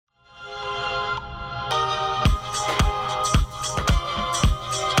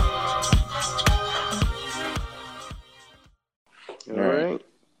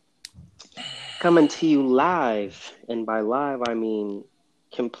Coming to you live, and by live I mean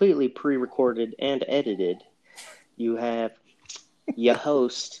completely pre-recorded and edited. You have your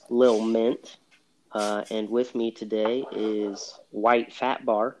host, Lil Mint, and with me today is White Fat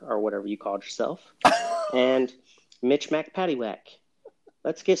Bar, or whatever you called yourself, and Mitch McPattywhack.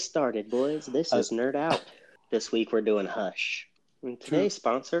 Let's get started, boys. This is Nerd Out. This week we're doing Hush. And today's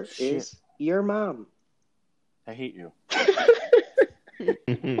sponsor is your mom. I hate you.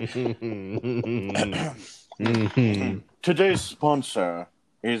 Today's sponsor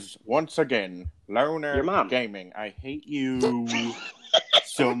is once again Loner Gaming. I hate you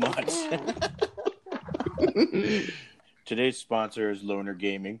so much. Today's sponsor is Loner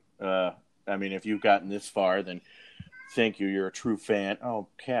Gaming. I mean, if you've gotten this far, then thank you. You're a true fan. Oh,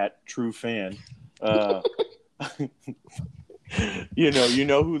 Cat, true fan. You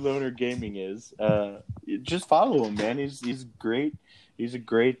know who Loner Gaming is. Just follow him, man. He's great. He's a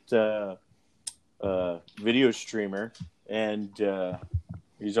great video streamer, and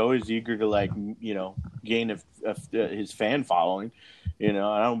he's always eager to gain his fan following. I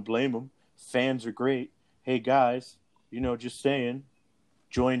don't blame him. Fans are great. Hey guys, just saying,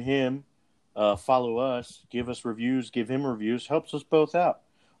 join him, follow us, give us reviews, give him reviews. Helps us both out,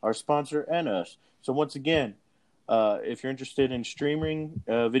 our sponsor and us. So once again, if you're interested in streaming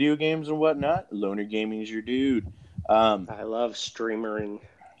video games and whatnot, Loner Gaming is your dude. I love streamering.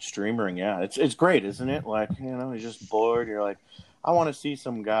 Streamering, yeah. It's great, isn't it? You're just bored. You're like, I want to see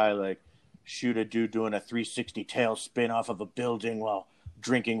some guy shoot a dude doing a 360 tail spin off of a building while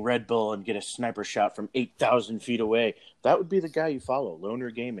drinking Red Bull and get a sniper shot from 8,000 feet away. That would be the guy you follow, Loner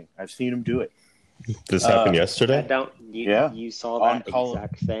Gaming. I've seen him do it. This happened yesterday? You saw that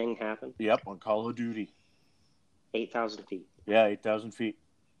exact thing happen? Yep, on Call of Duty. 8,000 feet. Yeah, 8,000 feet.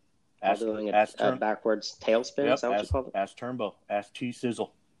 Doing a backwards tailspin? Yep, is that what you call it? Ask Turnbow. Ask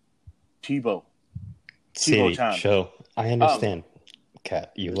T-Sizzle. Tebow. City show. I understand.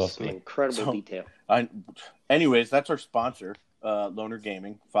 Cat, you love me. Incredible detail. Anyways, that's our sponsor, Loner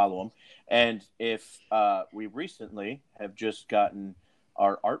Gaming. Follow him. And if we recently have just gotten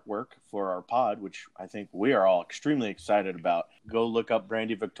our artwork for our pod, which I think we are all extremely excited about, go look up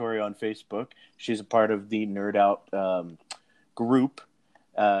Brandy Victoria on Facebook. She's a part of the Nerd Out group.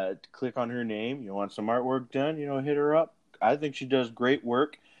 Click on her name. You want some artwork done, hit her up. I think she does great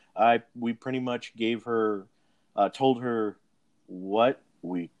work. We pretty much gave her, told her what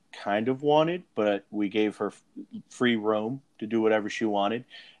we kind of wanted, but we gave her free roam to do whatever she wanted,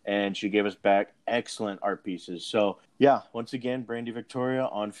 and she gave us back excellent art pieces. So yeah, once again, Brandy Victoria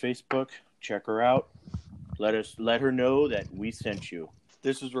on Facebook, check her out. Let her know that we sent you.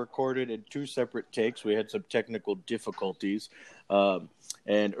 This is recorded in 2 separate takes. We had some technical difficulties,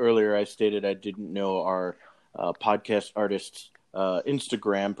 and earlier I stated I didn't know our podcast artist's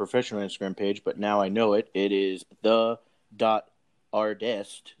professional Instagram page, but now I know it. It is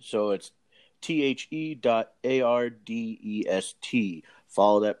the.ardest, so it's THE.ARDEST.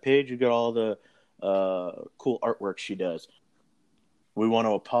 Follow that page. You get all the cool artwork she does. We want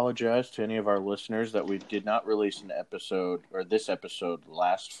to apologize to any of our listeners that we did not release this episode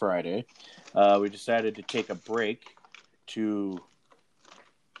last Friday. We decided to take a break to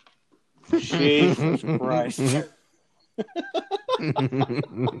Jesus Christ.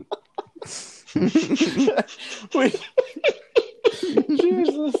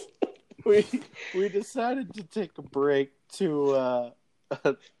 We decided to take a break to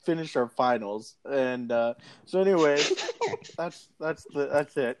finish our finals, and so anyway, that's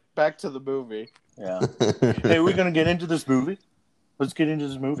it. Back to the movie. Yeah. Hey, we're gonna get into this movie. Let's get into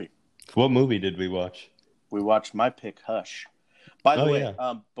this movie. What movie did we watch? We watched my pick, Hush. By the way,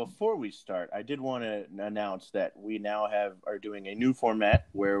 before we start, I did want to announce that we now are doing a new format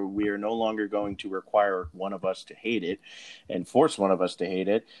where we are no longer going to require one of us to hate it and force one of us to hate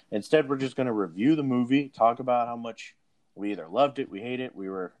it. Instead, we're just going to review the movie, talk about how much we either loved it, we hate it. We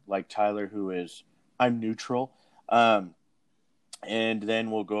were like Tyler, I'm neutral. And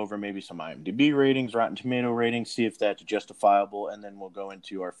then we'll go over maybe some IMDb ratings, Rotten Tomato ratings, see if that's justifiable. And then we'll go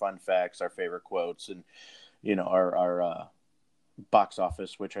into our fun facts, our favorite quotes, and, our box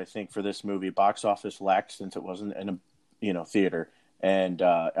office, which I think for this movie, box office lacked since it wasn't in a theater. And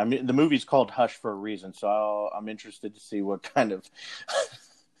I mean, the movie's called Hush for a reason, so I'm interested to see what kind of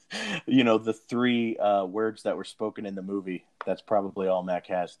the 3 words that were spoken in the movie. That's probably all Mac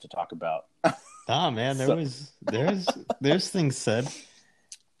has to talk about. Man, there's things said.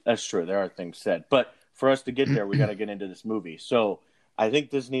 That's true. There are things said, but for us to get there, we got to get into this movie. So I think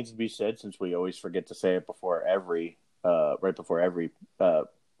this needs to be said, since we always forget to say it before every point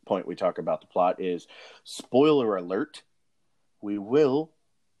we talk about the plot, is spoiler alert. We will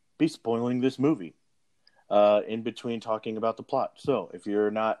be spoiling this movie in between talking about the plot. So if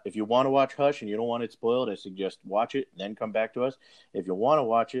you want to watch Hush and you don't want it spoiled, I suggest watch it, then come back to us. If you want to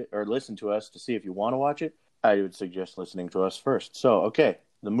watch it or listen to us to see if you want to watch it, I would suggest listening to us first. So, okay,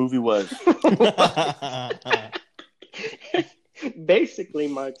 the movie was... Basically,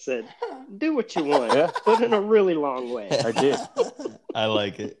 Mike said, do what you want, but in a really long way. I did. I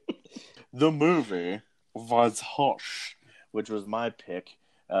like it. The movie was Hush, which was my pick.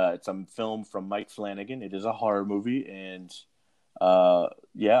 It's a film from Mike Flanagan. It is a horror movie, and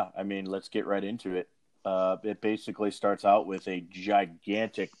let's get right into it. It basically starts out with a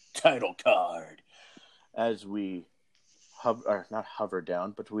gigantic title card as we not hover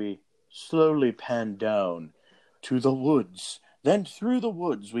down, but we slowly pan down to the woods. Then through the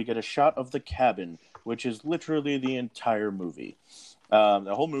woods, we get a shot of the cabin, which is literally the entire movie.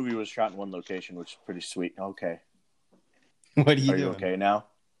 The whole movie was shot in one location, which is pretty sweet. Okay. What are you doing? You okay now?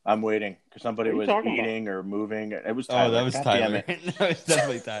 I'm waiting because somebody was eating or moving. It was Tyler. Oh, that was Tyler. That was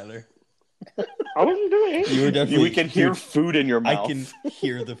definitely Tyler. I wasn't doing anything. You were definitely. We can hear food in your mouth. I can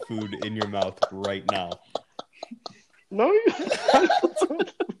hear the food in your mouth right now. No,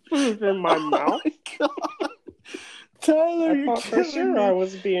 food in my mouth. Tyler, I thought for sure I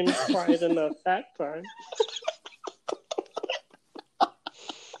was being quiet enough that time.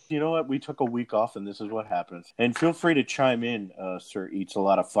 You know what? We took a week off, and this is what happens. And feel free to chime in, Sir Eats a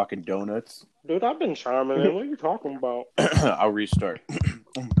lot of fucking donuts. Dude, I've been chiming in. What are you talking about? I'll restart.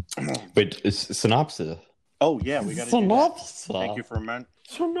 Wait, it's synopsis. Oh, yeah, we got to do that. Thank you for a minute.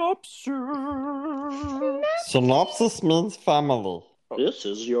 Synopsis means family. This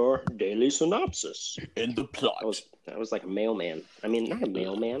is your daily synopsis. In the plot. That was like a mailman. I mean, not a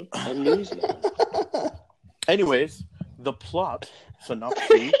mailman, a newsman. Anyways, the plot,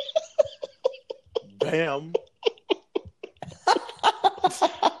 synopsis, bam.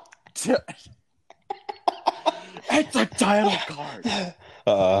 It's a title card.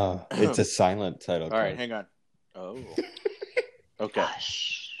 It's a silent title card. All right, hang on. Oh. Okay.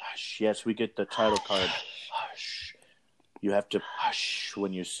 Hush. Hush. Yes, we get the title card. Hush. You have to hush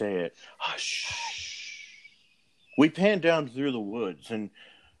when you say it. Hush. We pan down through the woods and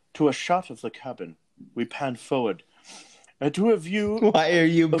to a shot of the cabin. We pan forward to a view. Why are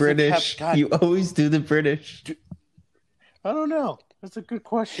you British? You always do the British. I don't know. That's a good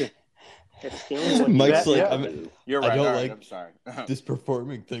question. Mike's like, you're right. I don't like I'm sorry. this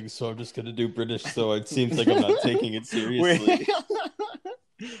performing thing, so I'm just going to do British, so it seems like I'm not taking it seriously.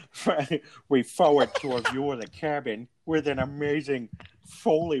 We forward to a view of the cabin with an amazing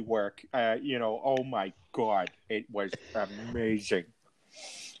Foley work. Oh my God, it was amazing.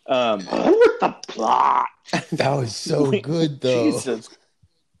 With the plot. That was so good, though. Jesus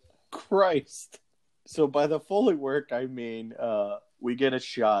Christ. So by the Foley work, I mean, we get a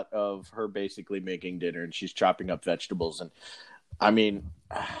shot of her basically making dinner, and she's chopping up vegetables. And I mean,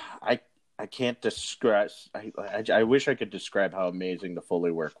 I can't describe. I wish I could describe how amazing the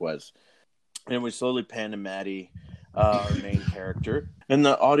Foley work was. And we slowly pan to Maddie, our main character, and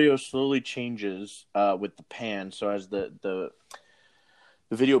the audio slowly changes with the pan. So as the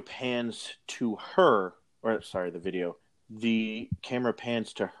video pans to her, the camera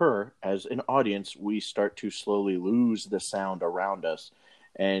pans to her. As an audience, we start to slowly lose the sound around us,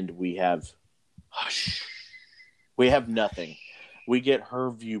 and we have hush. We have nothing. We get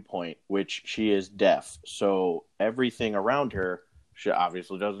her viewpoint, which she is deaf, so everything around her, she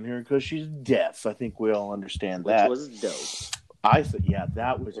obviously doesn't hear because she's deaf. I think we all understand that. Which was dope.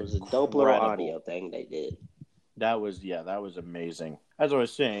 That was a dope little audio thing they did. That was amazing. As I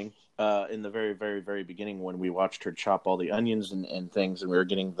was saying, in the very, very, very beginning, when we watched her chop all the onions and things, and we were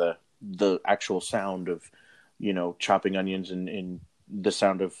getting the actual sound of, chopping onions and the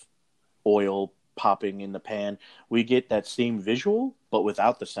sound of oil popping in the pan, we get that same visual, but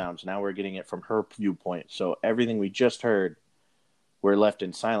without the sounds. Now we're getting it from her viewpoint. So everything we just heard, we're left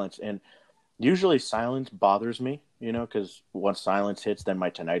in silence. And usually silence bothers me, because once silence hits, then my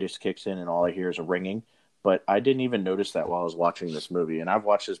tinnitus kicks in and all I hear is a ringing. But I didn't even notice that while I was watching this movie. And I've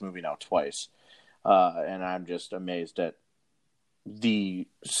watched this movie now twice. And I'm just amazed at the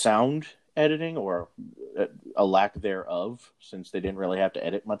sound editing, or a lack thereof, since they didn't really have to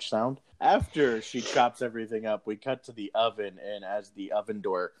edit much sound. After she chops everything up, we cut to the oven. And as the oven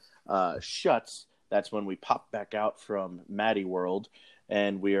door shuts, that's when we pop back out from Maddie World.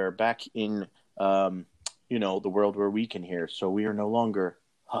 And we are back in, the world where we can hear. So we are no longer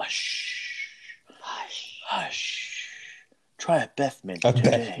hush. Hush. Hush. Try a Beth mint. A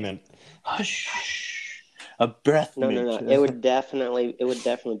Beth mint. Hush. A breath mint. No. It would definitely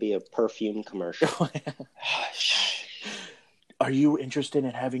be a perfume commercial. Hush. Are you interested in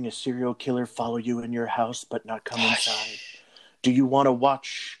having a serial killer follow you in your house but not come inside? Do you want to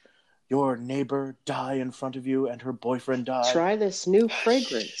watch your neighbor die in front of you and her boyfriend die? Try this new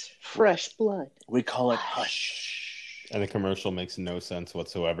fragrance, fresh blood. We call it Hush. And the commercial makes no sense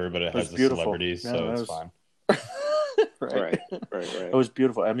whatsoever, but it has the beautiful. celebrities, so it's fine. Right. It was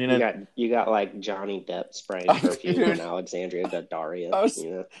beautiful. I mean, you got like Johnny Depp spraying perfume on Alexandria Daddario.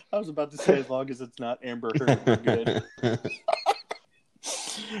 I was about to say, as long as it's not Amber Heard, we're good.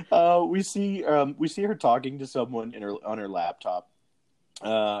 We see her talking to someone on her laptop,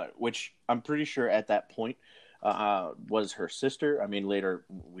 which I'm pretty sure at that point was her sister. I mean, later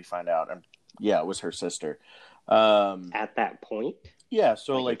we find out, it was her sister. At that point, yeah.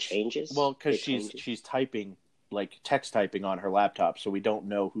 So like it changes. Well, because she's typing. Like text typing on her laptop, so we don't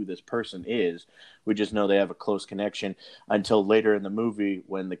know who this person is. We just know they have a close connection until later in the movie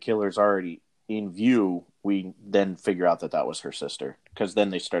when the killer's already in view. We then figure out that was her sister, because then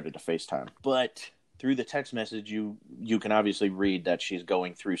they started to FaceTime. But through the text message, you can obviously read that she's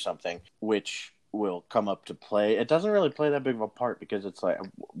going through something, which will come up to play. It doesn't really play that big of a part because it's like,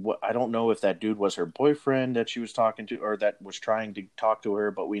 I don't know if that dude was her boyfriend that she was talking to or that was trying to talk to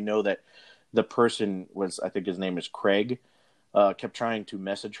her, but we know that the person was, I think his name is Craig, kept trying to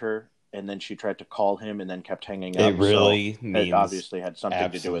message her, and then she tried to call him and then kept hanging up. It really means it obviously had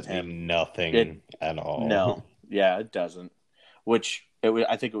something to do with him. Nothing at all. No, yeah, it doesn't. Which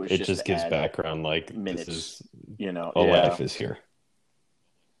I think it was. It just gives background, like minutes. This is, life is here.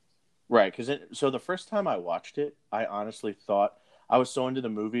 Right, because so the first time I watched it, I honestly thought I was so into the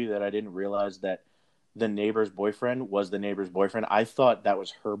movie that I didn't realize that the neighbor's boyfriend was the neighbor's boyfriend. I thought that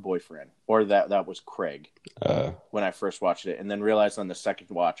was her boyfriend, or that was Craig when I first watched it, and then realized on the second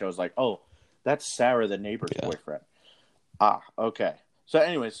watch, I was like, oh, that's Sarah, the neighbor's boyfriend. Okay. So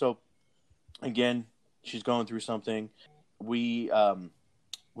anyway, again, she's going through something. We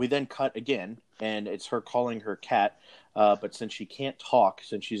then cut again, and it's her calling her cat, but since she can't talk,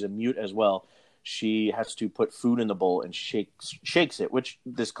 since she's a mute as well, she has to put food in the bowl and shakes it, which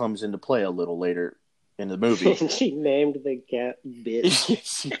this comes into play a little later in the movie. She named the cat Bitch.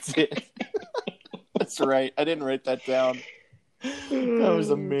 She did. That's right. I didn't write that down. That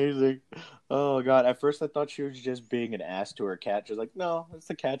was amazing. Oh god! At first, I thought she was just being an ass to her cat. She's like, "No, that's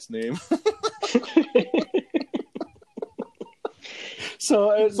the cat's name."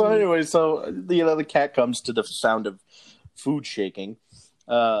 So anyway, the cat comes to the sound of food shaking,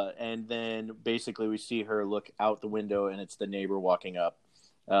 and then basically we see her look out the window, and it's the neighbor walking up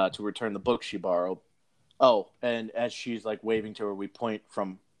to return the book she borrowed. Oh, and as she's like waving to her, we point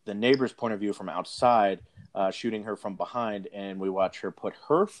from the neighbor's point of view from outside, shooting her from behind, and we watch her put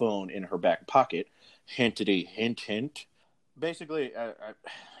her phone in her back pocket. Hintity, hint, hint. Basically,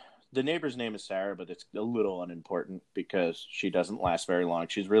 the neighbor's name is Sarah, but it's a little unimportant because she doesn't last very long.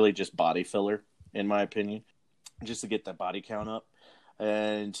 She's really just body filler, in my opinion, just to get that body count up.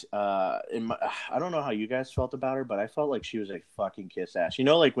 And I don't know how you guys felt about her, but I felt like she was a fucking kiss ass. You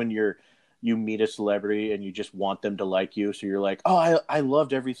know, like when you meet a celebrity and you just want them to like you, so you're like, oh, I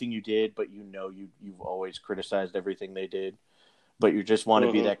loved everything you did, but you've always criticized everything they did, but you just want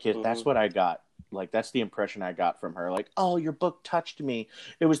to be that kid. That's what I got. Like, that's the impression I got from her. Like, oh, your book touched me.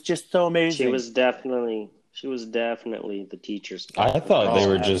 It was just so amazing. She was definitely the teacher's kid. I thought they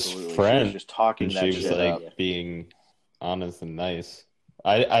were just friends. She was just talking. She was like being honest and nice.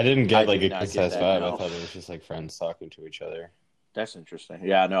 I didn't get like a kiss ass vibe. No. I thought it was just like friends talking to each other. That's interesting.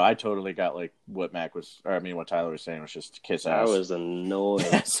 Yeah, no, I totally got like what Tyler was saying was just kiss ass. I was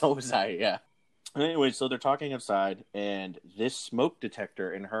annoyed. So was I, yeah. Anyway, so they're talking outside, and this smoke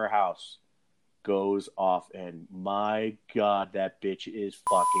detector in her house goes off, and my God, that bitch is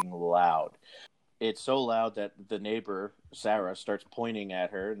fucking loud. It's so loud that the neighbor, Sarah, starts pointing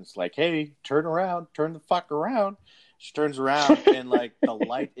at her, and it's like, hey, turn around, turn the fuck around. She turns around, and like the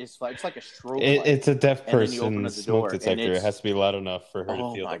light is like, it's like a strobe light. It's a deaf person's smoke detector. It has to be loud enough for her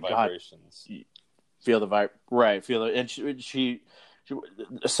to feel the vibrations. Feel the right. Feel it. And she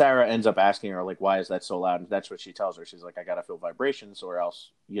Sarah ends up asking her, like, why is that so loud? And that's what she tells her. She's like, I gotta feel vibrations, or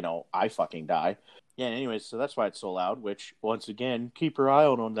else, I fucking die. Yeah. Anyways, so that's why it's so loud. Which, once again, keep your eye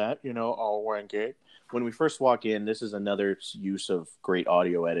out on that. All wanky. When we first walk in, this is another use of great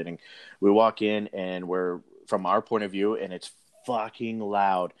audio editing. We walk in, and we're from our point of view, and it's fucking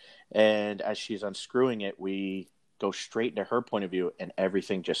loud. And as she's unscrewing it, we go straight into her point of view, and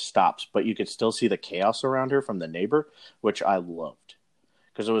everything just stops. But you could still see the chaos around her from the neighbor, which I loved.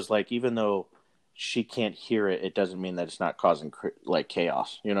 Because it was like, even though she can't hear it, it doesn't mean that it's not causing like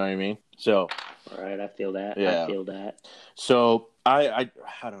chaos. You know what I mean? So, all right, I feel that. Yeah. I feel that. So I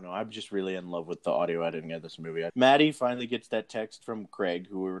don't know. I'm just really in love with the audio editing of this movie. Maddie finally gets that text from Craig,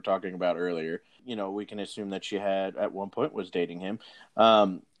 who we were talking about earlier. You know, we can assume that she had at one point was dating him.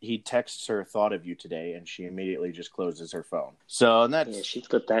 He texts her, "Thought of you today," and she immediately just closes her phone. So, and that's she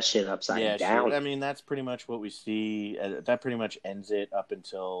flipped that shit upside down. I mean, that's pretty much what we see. That pretty much ends it up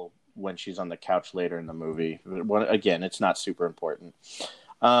until when she's on the couch later in the movie. Again, it's not super important.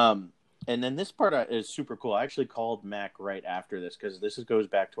 And then this part is super cool. I actually called Mac right after this because this goes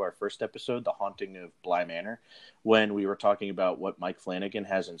back to our first episode, The Haunting of Bly Manor, when we were talking about what Mike Flanagan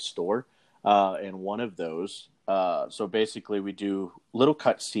has in store. And one of those, so basically we do little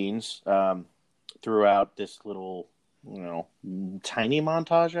cut scenes throughout this little, tiny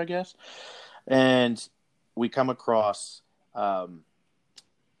montage, I guess. And we come across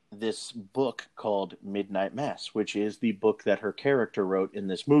this book called Midnight Mass, which is the book that her character wrote in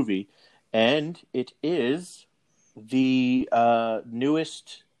this movie. And it is the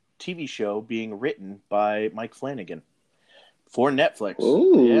newest TV show being written by Mike Flanagan for Netflix.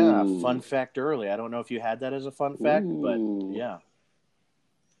 Ooh. Yeah, fun fact early. I don't know if you had that as a fun fact, but yeah.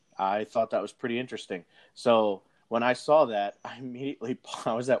 I thought that was pretty interesting. So when I saw that, I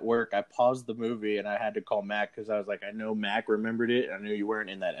was at work. I paused the movie and I had to call Mac because I was like, I know Mac remembered it. I knew you weren't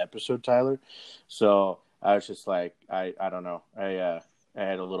in that episode, Tyler. So I was just like, I don't know. I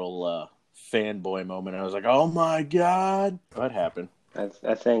had a little fanboy moment. I was like, oh my God. What happened? I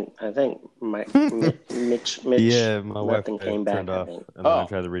think Mitch yeah, my wife came back off, and then I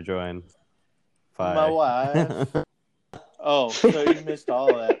tried to rejoin. My wife. Oh, so you missed all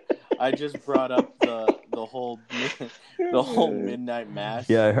of that. I just brought up the whole Midnight Mass.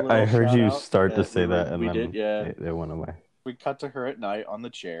 Yeah, I heard you start to say that, and then it went away. We cut to her at night on the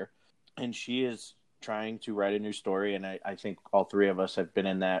chair, and she is trying to write a new story, and I think all three of us have been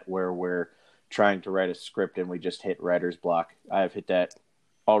in that where we're trying to write a script and we just hit writer's block. I've hit that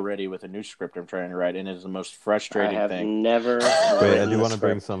already with a new script I'm trying to write, and it is the most frustrating thing. I have never. Wait, I do want to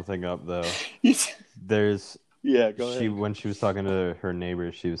bring something up though. There's go ahead. When she was talking to her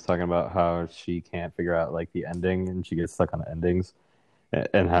neighbor, she was talking about how she can't figure out like the ending, and she gets stuck on the endings,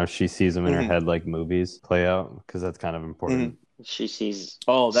 and how she sees them in her head like movies play out, because that's kind of important. She sees.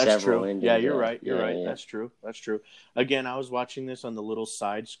 Oh, that's true. Endings. Yeah, you're right. You're right. Yeah. That's true. Again, I was watching this on the little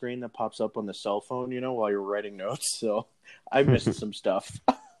side screen that pops up on the cell phone, while you're writing notes. So I missed some stuff.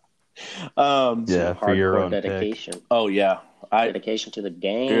 For your own dedication. Pick. Oh yeah, dedication to the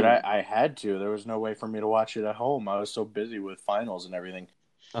game, dude. I had to. There was no way for me to watch it at home. I was so busy with finals and everything.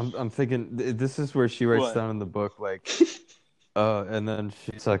 I'm thinking this is where she writes down in the book like. And then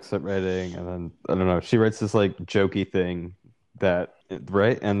she sucks at writing, and then I don't know. She writes this like jokey thing that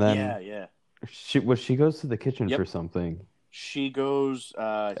right, and then she goes to the kitchen for something. She goes,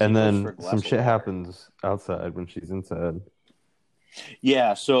 and then some shit happens outside when she's inside.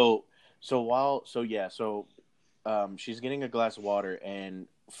 Yeah. So she's getting a glass of water, and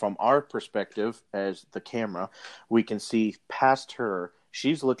from our perspective as the camera, we can see past her.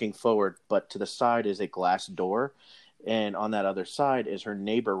 She's looking forward, but to the side is a glass door. And on that other side is her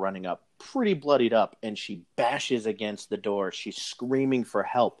neighbor running up, pretty bloodied up, and she bashes against the door. She's screaming for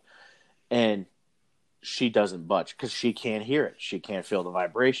help, and she doesn't budge because she can't hear it. She can't feel the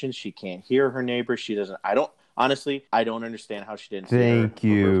vibrations. She can't hear her neighbor. She doesn't. I don't understand how she didn't see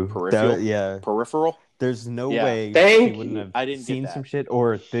her peripheral. There's no way she wouldn't have seen some shit,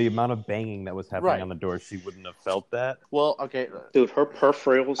 or the amount of banging that was happening on the door, she wouldn't have felt that. Well, okay. Dude, her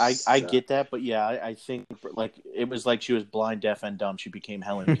peripherals... I get that, but yeah, I think like it was like she was blind, deaf, and dumb. She became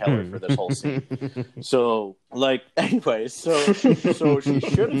Helen Keller for this whole scene. So, anyways, so she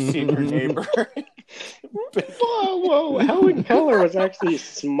should have seen her neighbor. Whoa, Helen Keller was actually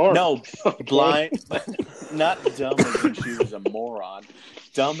smart. No, blind, not dumb as when she was a moron.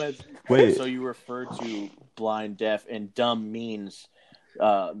 Dumb as... Wait. So you refer to blind, deaf, and dumb means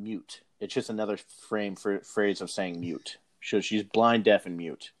mute. It's just another phrase of saying mute. So she's blind, deaf, and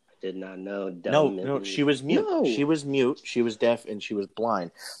mute. I did not know dumb. No, she was mute. No. She was mute. She was deaf, and she was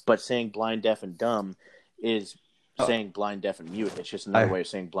blind. But saying blind, deaf, and dumb is saying blind, deaf, and mute. It's just another way of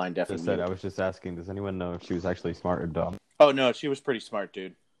saying blind, deaf, and mute. I was just asking, does anyone know if she was actually smart or dumb? Oh, no, she was pretty smart,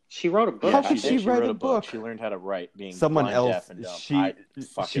 dude. She wrote a book. How did she write a book? She learned how to write being someone blind, else. Deaf, and dumb.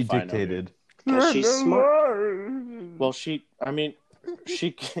 She dictated. She's smart. Well, she can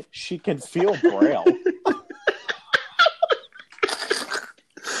feel Braille.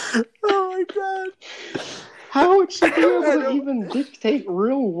 Oh my God! How would she be able to even dictate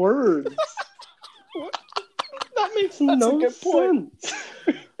real words? That makes no sense.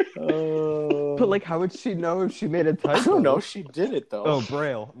 But like, how would she know if she made a typo? I don't know. She did it though. Oh,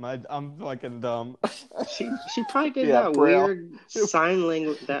 Braille. I'm fucking dumb. She probably did Braille. weird sign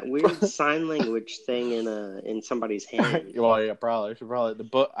language thing in somebody's hand. Well, yeah, probably. She probably the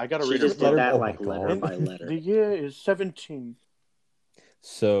book. I gotta She read just her did book. that letter by letter. The year is 17.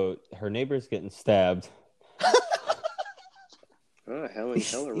 So her neighbor's getting stabbed. Oh, Helen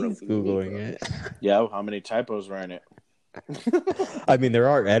Keller wrote. He's Googling it. Yeah, how many typos were in it? I mean, there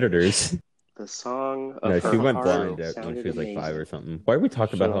are editors. The song of No, her she went heart blind when sounded she was like 5 amazing. or something. Why are we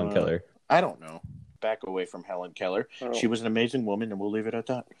talking about Helen Keller? I don't know. Back away from Helen Keller. Oh. She was an amazing woman, and we'll leave it at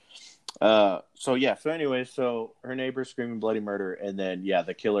that. So anyway, her neighbor's screaming bloody murder, and then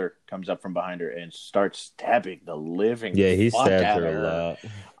the killer comes up from behind her and starts stabbing the living He fuck stabbed out her of a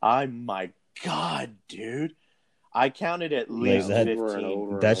lot. My God, dude. I counted at least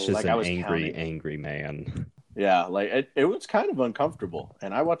 15. That's just I an was angry man. Yeah, it was kind of uncomfortable,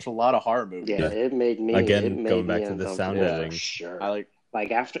 and I watch a lot of horror movies. Yeah, it made me going back to the sound editing. Sure. I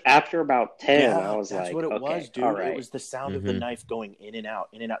like after about 10, I was that's like, what it okay, was, dude. all right. It was the sound of the knife going in and out.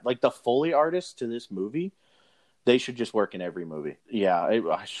 Like the Foley artists to this movie, they should just work in every movie. Yeah,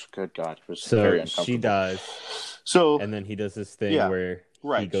 good God, it was very uncomfortable. She dies. So and then he does this thing where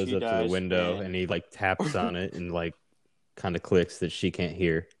he goes up to the window and he like taps on it and like kind of clicks that she can't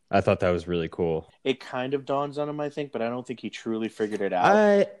hear. I thought that was really cool. It kind of dawns on him, I think, but I don't think he truly figured it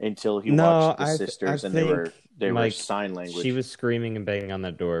out until he watched the sisters and they were sign language. She was screaming and banging on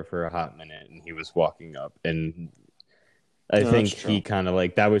that door for a hot minute, and he was walking up, and I think he kind of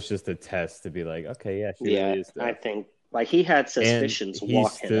like that was just a test to be like, okay, yeah, she really is dead. I think like he had suspicions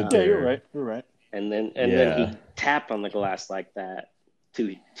walking up. Yeah, you're right. And then he tapped on the glass like that.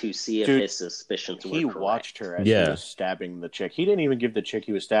 To see if his suspicions were correct. He watched her as he was stabbing the chick. He didn't even give the chick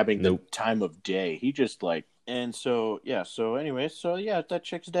he was stabbing the time of day. He just that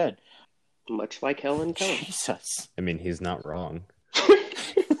chick's dead. Much like Helen Keller. Jesus. I mean, he's not wrong. I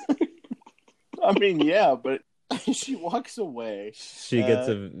mean, yeah, but she walks away. She gets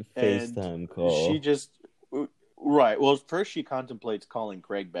a FaceTime call. She just... Right. Well, first she contemplates calling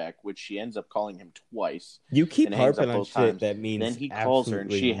Craig back, which she ends up calling him twice. You keep harping on shit that means then he calls her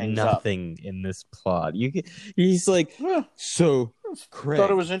and she hangs nothing up. In this plot. He's like, so Craig. Thought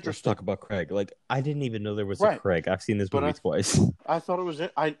it was interesting. Let's talk about Craig. Like, I didn't even know there was a Craig. I've seen this movie twice. I thought it was.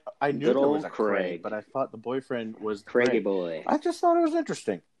 I knew there was a Craig, but I thought the boyfriend was Craigie boy. I just thought it was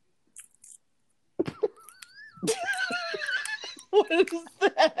interesting. What is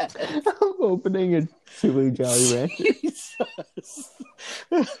that? I'm opening a chili Jolly Rancher. Jesus.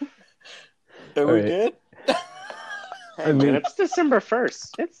 Are we good? I mean, it's December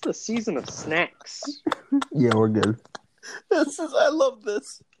 1st. It's the season of snacks. Yeah, we're good. I love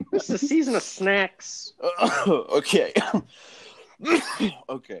this. It's the season of snacks. Okay.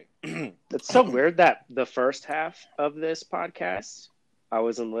 Okay. It's so weird that the first half of this podcast, I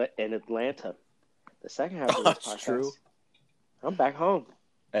was in Atlanta. The second half of this podcast, true. I'm back home.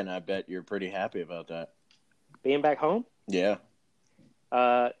 And I bet you're pretty happy about that. Being back home? Yeah.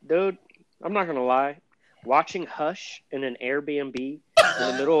 Dude, I'm not going to lie. Watching Hush in an Airbnb in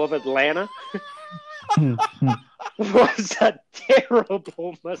the middle of Atlanta was a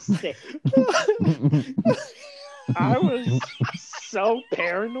terrible mistake. I was so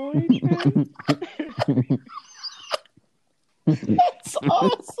paranoid, man. That's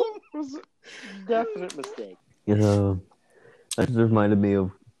awesome. It was a definite mistake. That just reminded me of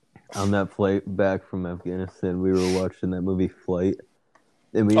on that flight back from Afghanistan, we were watching that movie Flight,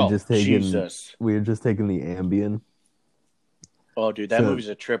 and we had just taken the Ambien. Oh, dude, that movie's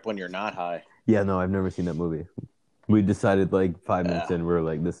a trip when you're not high. Yeah, no, I've never seen that movie. We decided like 5 minutes in, we were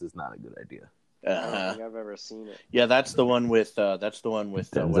like, this is not a good idea. I don't think I've ever seen it. Yeah, that's the one with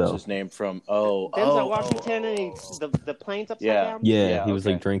what's his name from Denzel Washington and the plane's upside down. Yeah, he was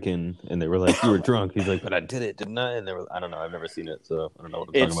like drinking, and they were like, "You were drunk." He's like, "But I did it, didn't I?" And they were, I don't know, I've never seen it, so I don't know what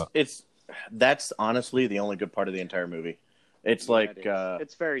I'm talking about. That's honestly the only good part of the entire movie. It's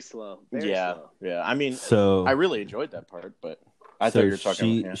it's very slow. Slow. Yeah. I mean, I really enjoyed that part, but I thought you were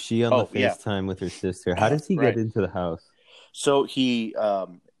talking. She on the FaceTime with her sister. How does he get into the house? So he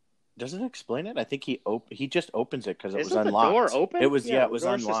does it explain it? I think he just opens it because it was unlocked. The door open? It was it was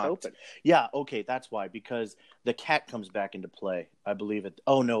unlocked. unlocked. Just open. Yeah, okay, that's why, because the cat comes back into play. I believe it.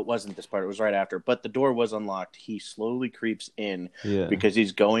 Oh no, it wasn't this part. It was right after. But the door was unlocked. He slowly creeps in because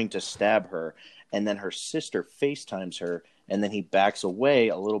he's going to stab her, and then her sister FaceTimes her, and then he backs away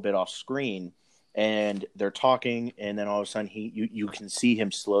a little bit off screen, and they're talking, and then all of a sudden you can see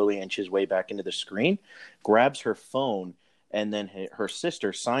him slowly inch his way back into the screen, grabs her phone. And then her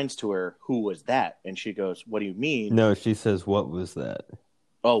sister signs to her, "Who was that?" And she goes, "What do you mean?" No, she says, "What was that?"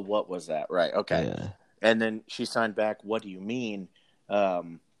 Oh, what was that? Right. Okay. Yeah. And then she signed back, "What do you mean?"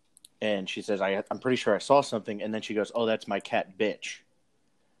 And she says, "I'm pretty sure I saw something." And then she goes, "Oh, that's my cat, bitch."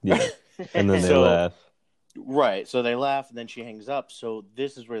 Yeah. And then they laugh. Right. So they laugh, and then she hangs up. So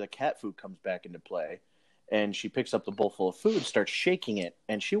this is where the cat food comes back into play. And she picks up the bowl full of food, starts shaking it,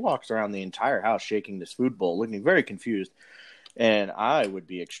 and she walks around the entire house shaking this food bowl, looking very confused. And I would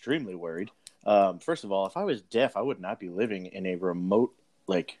be extremely worried. First of all, if I was deaf, I would not be living in a remote,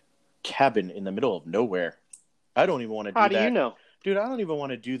 cabin in the middle of nowhere. I don't even want to do that. How do you know? Dude, I don't even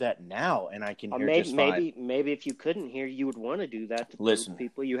want to do that now, and I can hear just fine. Maybe if you couldn't hear, you would want to do that to prove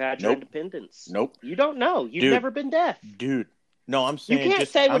people you had your independence. Nope. You don't know. You've never been deaf. Dude, no, I'm saying you can't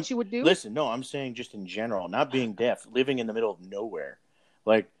say what you would do. Listen, no, I'm saying just in general, not being deaf, living in the middle of nowhere.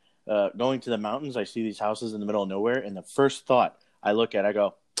 Going to the mountains, I see these houses in the middle of nowhere, and the first thought I look at, I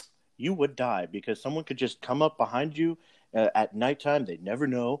go, you would die because someone could just come up behind you at nighttime. They'd never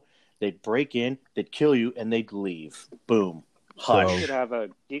know. They'd break in, they'd kill you, and they'd leave. Boom. Hush. You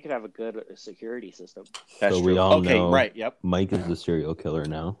could have a good security system. That's so true. We all know right, yep. Mike is the serial killer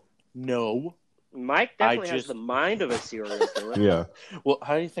now. No. Mike definitely has the mind of a serial killer. Yeah. Well,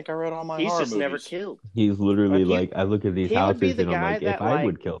 how do you think I read all my horror movies? He's just never killed. He's literally I look at these houses and I'm like, if I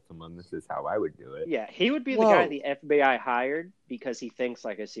would kill someone, this is how I would do it. Yeah, he would be the guy the FBI hired because he thinks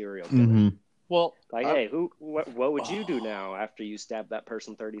like a serial killer. Mm-hmm. Well, hey, what would you do now after you stab that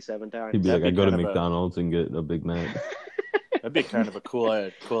person 37 times? He'd be like, I go to McDonald's and get a Big Mac. That'd be kind of a cool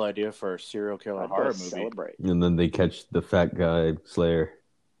idea for a serial killer horror movie. Celebrate. And then they catch the fat guy Slayer.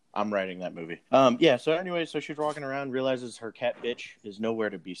 I'm writing that movie. So she's walking around, realizes her cat bitch is nowhere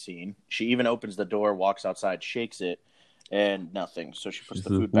to be seen. She even opens the door, walks outside, shakes it, and nothing. So she puts the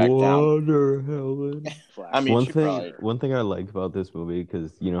food back down. Helen. I mean, one thing I like about this movie,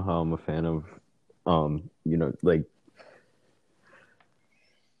 because you know how I'm a fan of,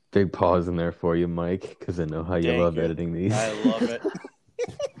 big pause in there for you, Mike, because I know how you love editing these. I love it.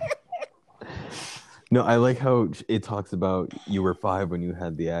 No, I like how it talks about you were 5 when you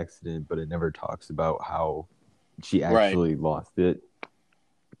had the accident, but it never talks about how she actually lost it.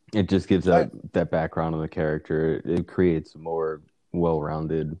 It just gives that background on the character. It creates a more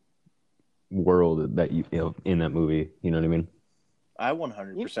well-rounded world that you in that movie. You know what I mean? I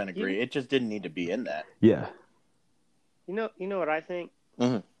 100% agree. It just didn't need to be in that. Yeah. You know what I think?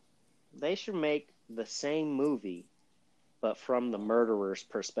 Mm-hmm. They should make the same movie, but from the murderer's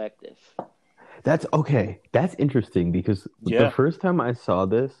perspective. That's okay. That's interesting because the first time I saw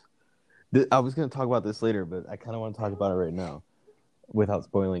this, I was going to talk about this later, but I kind of want to talk about it right now without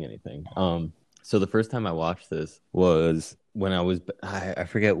spoiling anything. So the first time I watched this was when I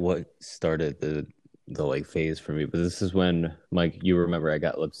forget what started the phase for me, but this is when, Mike, you remember I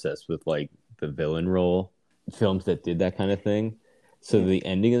got obsessed with the villain role films that did that kind of thing. So the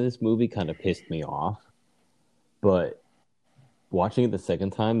ending of this movie kind of pissed me off, but watching it the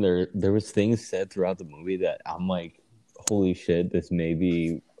second time, there was things said throughout the movie that I'm like, holy shit, this may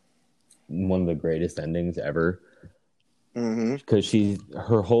be one of the greatest endings ever. Because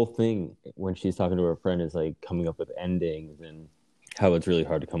her whole thing when she's talking to her friend is coming up with endings and how it's really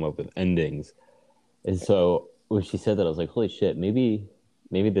hard to come up with endings. And so when she said that, I was like, holy shit, maybe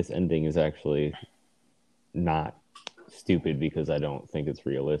this ending is actually not stupid because I don't think it's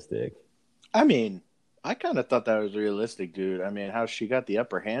realistic. I mean, I kind of thought that was realistic, dude. I mean, how she got the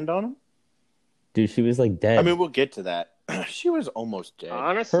upper hand on him? Dude, she was dead. I mean, we'll get to that. She was almost dead.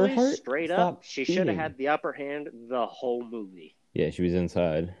 Honestly, straight up, she should have had the upper hand the whole movie. Yeah, she was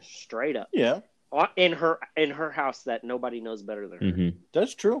inside. Straight up. Yeah. In her house that nobody knows better than her. Mm-hmm.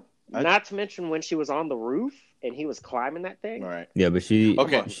 That's true. Not to mention when she was on the roof and he was climbing that thing. Right. Yeah, but she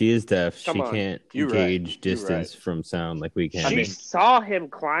is deaf. She can't gauge distance from sound like we can. She saw him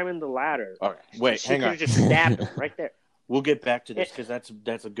climbing the ladder. All right. Wait, hang on. She could have just stabbed him right there. We'll get back to this because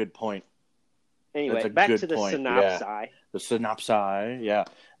that's a good point. Anyway, back to the synopsis. Yeah. The synopsis, yeah.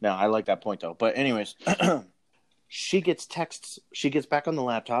 No, I like that point though. But anyways, she gets texts. She gets back on the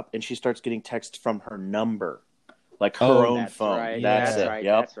laptop and she starts getting texts from her number. Her own phone. Right. That's it. Right.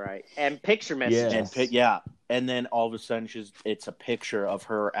 Yep. That's right. And picture messages. And then all of a sudden, it's a picture of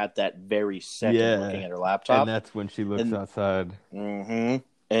her at that very second looking at her laptop. And that's when she looks outside. Mm-hmm.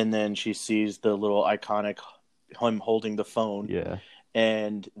 And then she sees the little iconic him holding the phone. Yeah.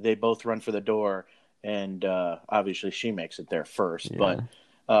 And they both run for the door. And obviously she makes it there first. Yeah.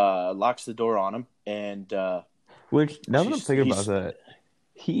 But locks the door on him. And which, now that I'm thinking about that,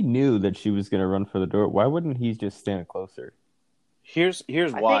 he knew that she was going to run for the door. Why wouldn't he just stand closer? Here's why.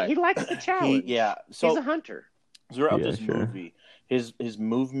 I think he likes the challenge. So he's a hunter. Throughout this movie, his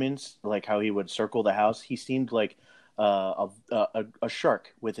movements, like how he would circle the house, he seemed like a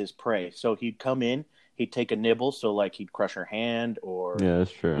shark with his prey. So he'd come in, he'd take a nibble, so like he'd crush her hand, or yeah,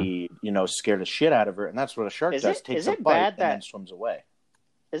 that's true. He scare the shit out of her, and that's what a shark does. Takes a bite and then swims away.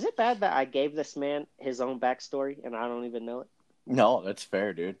 Is it bad that I gave this man his own backstory and I don't even know it? No, that's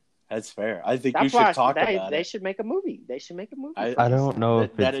fair, dude. That's fair. I think you should talk about it. They should make a movie. They should make a movie. I don't know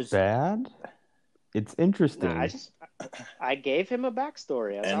if it's bad. It's interesting. No, I gave him a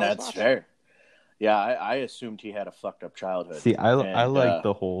backstory, and that's fair. Yeah, I assumed he had a fucked up childhood. See, I like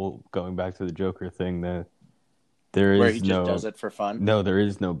the whole going back to the Joker thing that there is where he just does it for fun. No, there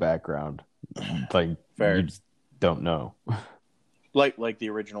is no background. Like fair. You just don't know. Like the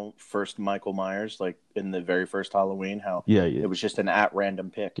original first Michael Myers, like in the very first Halloween, how it was just an at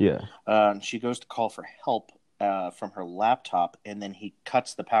random pick. Yeah. She goes to call for help from her laptop, and then he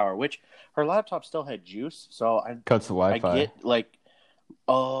cuts the power, which her laptop still had juice, so cuts the Wi-Fi. I get like,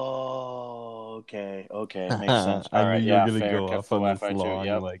 okay, makes sense. All right, you're gonna go off on this long.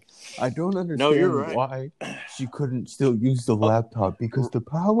 Yep. Like, I don't understand why she couldn't still use the laptop because the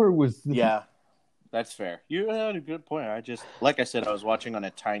power was. Yeah. That's fair. You had a good point. Like I said, I was watching on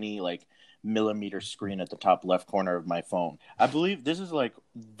a tiny, like, millimeter screen at the top left corner of my phone. I believe this is, like,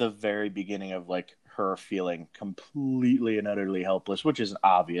 the very beginning of, like, her feeling completely and utterly helpless, which is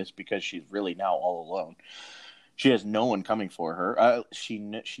obvious because she's really now all alone. She has no one coming for her.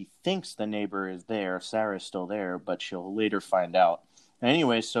 She thinks the neighbor is there. Sarah's still there, but she'll later find out.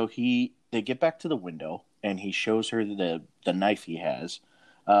 Anyway, so they get back to the window, and he shows her the knife he has.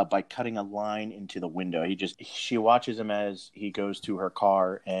 By cutting a line into the window. She watches him as he goes to her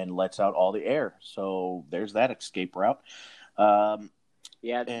car and lets out all the air. So there's that escape route.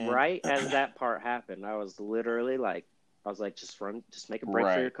 Right as that part happened, I was literally like, just make a break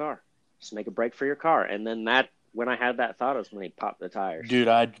for your car. Just make a break for your car. And then when I had that thought, was when he popped the tires. Dude,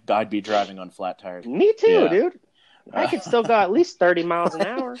 I'd be driving on flat tires. Me too, dude. I could still go at least 30 miles an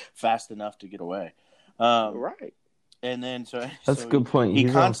hour. Fast enough to get away. Right. And then that's a good point.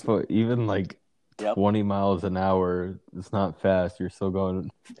 He's on foot, even like 20 miles an hour. It's not fast. You're still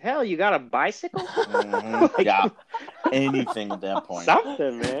going. Hell, you got a bicycle? Mm-hmm. Yeah, anything at that point.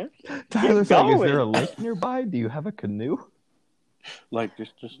 Something, man. Tyler's like, is there a lake nearby? Do you have a canoe? Like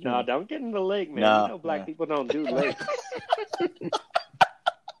just no, don't get in the lake, man. No, you know black people don't do lakes.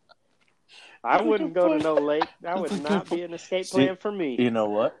 I wouldn't go to no lake. That would not be an escape plan for me. You know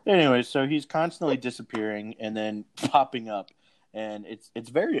what? Anyway, so he's constantly disappearing and then popping up, and it's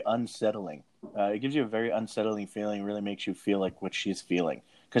very unsettling. It gives you a very unsettling feeling. It really makes you feel like what she's feeling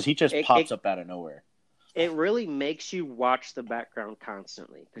because he just pops up out of nowhere. It really makes you watch the background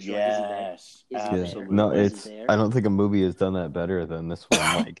constantly. Yes, absolutely. No, I don't think a movie has done that better than this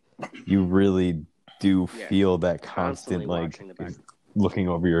one. Like, you really do feel that constant like looking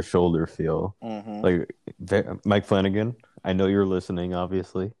over your shoulder feel. Mm-hmm. Like Mike Flanagan, I know you're listening,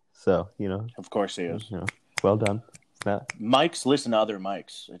 obviously. So of course he is. Well done. Mics listen to other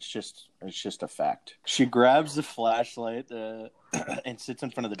mics. It's just a fact. She grabs the flashlight and sits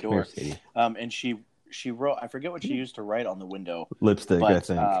in front of the door. And she wrote. I forget what she used to write on the window. Lipstick, but, I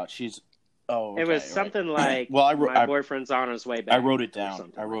think. She's. It was something like. Well, my boyfriend's on his way back. I wrote it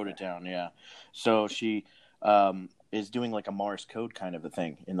down. Yeah. So she is doing like a Morse code kind of a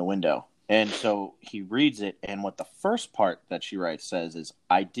thing in the window. And so he reads it, and what the first part that she writes says is,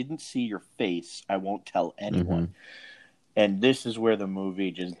 "I didn't see your face. I won't tell anyone." Mm-hmm. And this is where the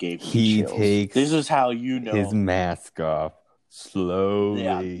movie just gave me chills. Takes this is how you know his mask off slowly.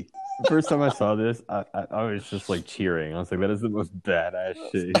 Yeah. The first time I saw this, I was just like cheering. I was like, "That is the most badass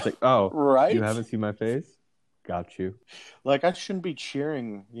shit." He's like, "Oh, right? You haven't seen my face? Got you." Like, I shouldn't be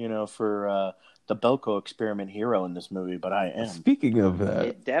cheering, for the Belko experiment hero in this movie, but I am. Speaking of that,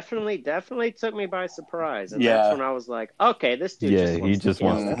 it definitely took me by surprise, and that's when I was like, "Okay, this dude just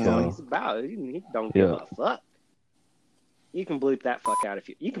wants to kill. That's all he's about. He don't give a fuck." You can bleep that fuck out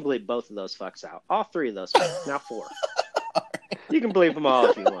you can bleep both of those fucks out. All three of those fucks. Now 4. You can bleep them all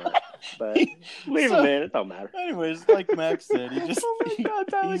if you want. But leave them in. It don't matter. Anyways, like Max said, he just he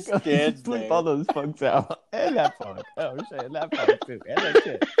stands there. Bleep all those fucks out. And that fuck. Oh shit, that fuck too. And that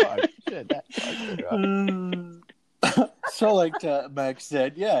shit. Fuck. Shit, that fuck. So like Max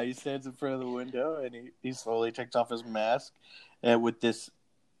said, he stands in front of the window and he slowly takes off his mask with this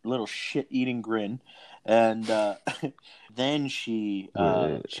little shit-eating grin. And then she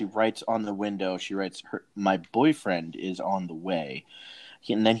writes on the window. She writes, "My boyfriend is on the way."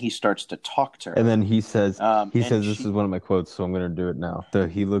 And then he starts to talk to her. And then he says, "This is one of my quotes, so I'm going to do it now." So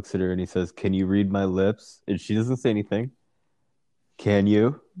he looks at her and he says, "Can you read my lips?" And she doesn't say anything. "Can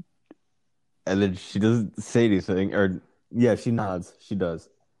you?" And then she doesn't say anything. Or she nods. She does.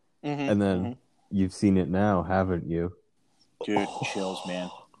 Mm-hmm, and then you've seen it now, haven't you? Dude, chills, man.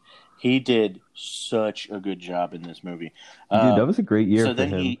 He did such a good job in this movie. Dude, that was a great year so for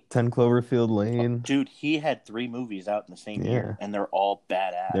him. 10 Cloverfield Lane. Dude, he had 3 movies out in the same year, and they're all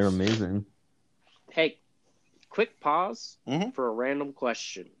badass. They're amazing. Hey, quick pause for a random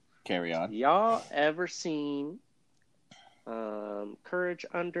question. Carry on. Y'all ever seen Courage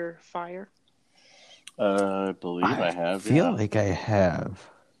Under Fire? I believe I have. I feel like I have.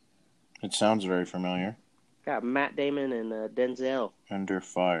 It sounds very familiar. Got Matt Damon and Denzel. Under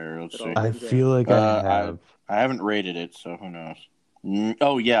Fire. Let's see. I feel like I have. I haven't rated it, so who knows?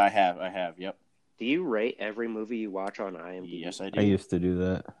 Oh, yeah, I have. Yep. Do you rate every movie you watch on IMDb? Yes, I do. I used to do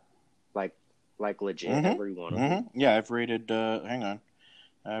that. Like legit, every one of them? Yeah, I've rated, hang on.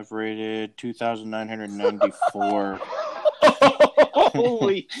 I've rated 2,994.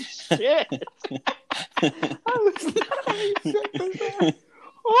 Holy shit! I was not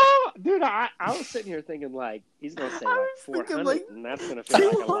oh, dude, I was sitting here thinking, like, he's going to say, like, 400, and that's going to feel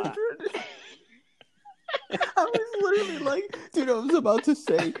like a lot. I was literally like, dude, I was about to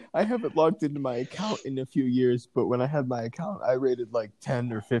say, I haven't logged into my account in a few years, but when I had my account, I rated, like,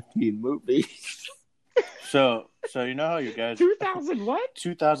 10 or 15 movies. So you know how you guys... 2,000 what?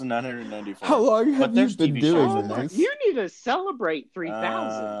 2,994. How long have you been doing this? You need to celebrate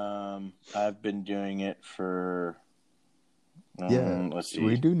 3,000. I've been doing it for... let's see.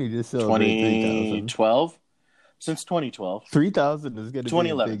 We do need to celebrate 2012. Since 2012. 3,000 is going to be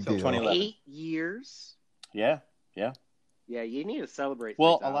a big deal. 2011. 8 years. Yeah. Yeah, you need to celebrate.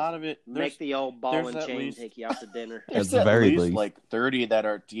 Well, 3,000. a lot of it. Make the old ball and chain take you out to dinner. There's at least like 30 that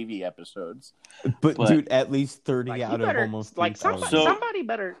are TV episodes. But dude, at least 30 out of almost 3,000.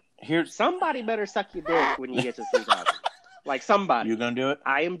 Somebody better suck your dick when you get to 3,000. Like somebody. You gonna do it?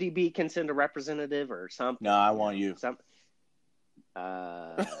 IMDb can send a representative or something. No, I want you. Come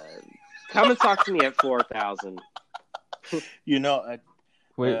and talk to me at 4,000.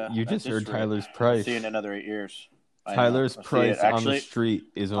 Wait, you just heard Tyler's price. See in another 8 years. Tyler's price on the street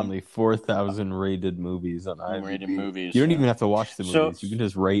is only 4,000 rated movies on IMDb. Rated movies. You don't even have to watch the movies. You can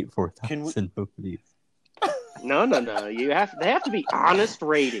just rate 4,000 movies. No. They have to be honest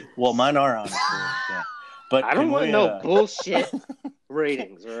ratings. Well, mine are honest. Yeah. But I don't want no bullshit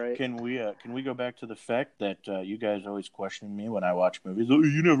ratings, all right? Can we go back to the fact that you guys always question me when I watch movies? Oh,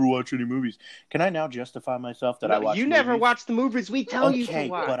 you never watch any movies. Can I now justify myself that I watch movies? You never watch the movies we tell you to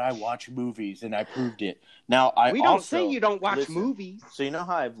watch. But I watch movies, and I proved it. Now, we don't say you don't watch movies. So you know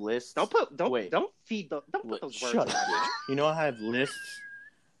how I have lists? Don't put those words Shut up, bitch. You know how I have lists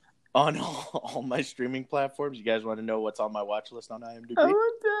on all my streaming platforms? You guys want to know what's on my watch list on IMDb? I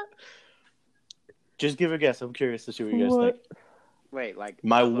want that. Just give a guess. I'm curious to see what you guys think. Wait, like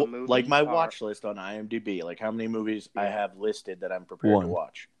my watch list on IMDb, like how many movies I have listed that I'm prepared to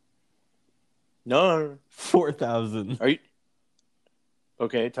watch. No. 4,000. Are you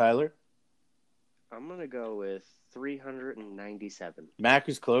okay, Tyler? I'm gonna go with 397. Mac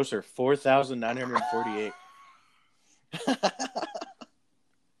is closer, 4,948.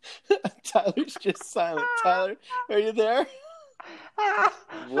 Tyler's just silent. Tyler, are you there?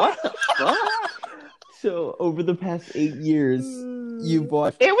 What the fuck? So over the past 8 years, you've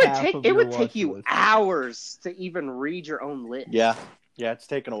watched. It would take you hours to even read your own list. Yeah, it's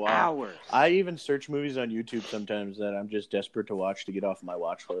taken a while. Hours. I even search movies on YouTube sometimes that I'm just desperate to watch to get off my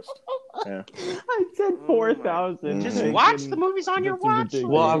watch list. Yeah. I said 4,000. Just watch the movies on your watch list.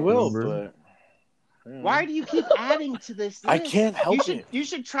 Well, I will, but. Why do you keep adding to this list? I can't help it. You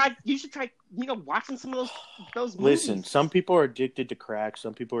should try. Watching some of those movies. Listen, some people are addicted to crack.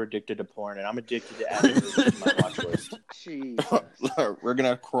 Some people are addicted to porn, and I'm addicted to adding movies to my watch list. Jeez. We're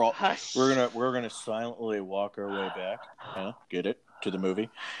gonna crawl. Hush. We're gonna silently walk our way back. Get it to the movie.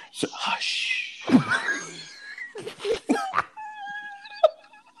 So hush.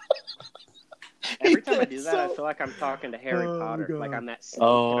 Every time I do that, I feel like I'm talking to Harry Potter. God. Like I'm that scene.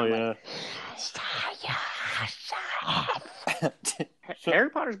 Oh, yeah. Harry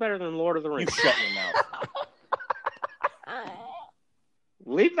Potter's better than Lord of the Rings. You shut your mouth.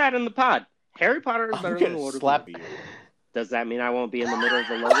 Leave that in the pod. Harry Potter is better than Lord of the Rings. Does that mean I won't be in the middle of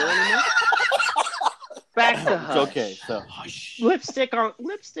the logo anymore? Back to hush. Okay, so hush. Lipstick on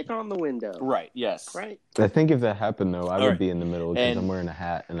the window. Right, yes. Right. I think if that happened, though, I would be in the middle because I'm wearing a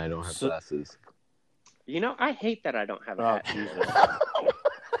hat and I don't have glasses. You know, I hate that I don't have a hat. Jesus.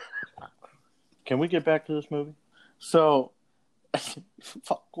 Can we get back to this movie? So,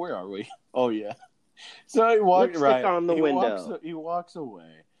 fuck, where are we? Oh, yeah. So he walks on the window. He walks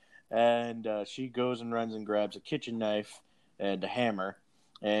away, and she goes and runs and grabs a kitchen knife and a hammer,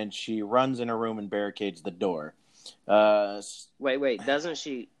 and she runs in her room and barricades the door. Wait, doesn't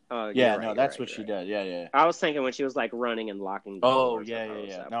she? Oh, yeah, right, no, that's right, what she does. Yeah, yeah. I was thinking when she was like running and locking doors. Oh,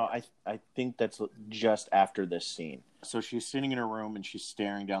 yeah. No, I think that's just after this scene. So she's sitting in her room and she's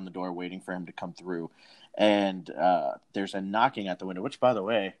staring down the door, waiting for him to come through. And there's a knocking at the window. Which, by the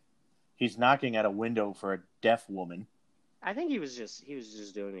way, he's knocking at a window for a deaf woman. I think he was just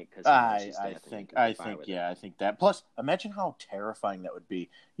doing it because I think that. Plus, imagine how terrifying that would be.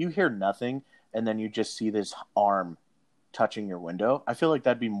 You hear nothing, and then you just see this arm touching your window. I feel like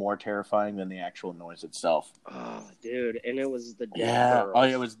that'd be more terrifying than the actual noise itself. Oh, dude! And it was the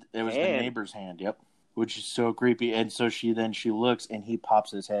girl's it was the neighbor's hand. Yep, which is so creepy. And so she looks, and he pops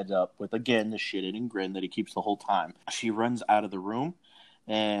his head up with again the shit-eating grin that he keeps the whole time. She runs out of the room.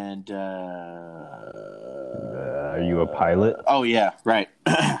 And are you a pilot? Oh yeah, right.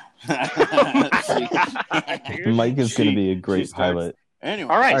 Mike is going to be a great pilot. Anyway,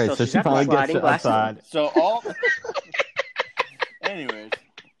 all right. So she finally gets outside. So anyways,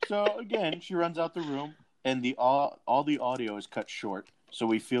 so again, she runs out the room, and all the audio is cut short, so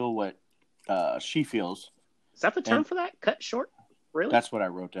we feel what she feels. Is that the term for that? Cut short? Really? That's what I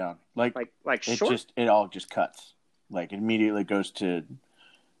wrote down. Like short? It all just cuts. Like it immediately goes to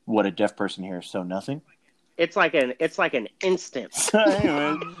what a deaf person hears, so nothing. It's like an instant. So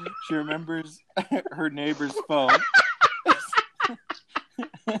anyway, she remembers her neighbor's phone.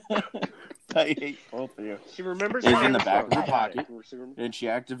 I hate both of you. She remembers it's in the back of her pocket, and she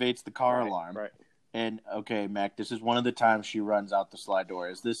activates the car alarm. Right. And okay, Mac, this is one of the times she runs out the slide door.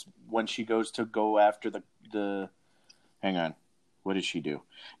 Is this when she goes to go after the? Hang on, what did she do?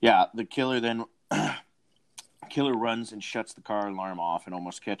 Yeah, the killer then. Killer runs and shuts the car alarm off and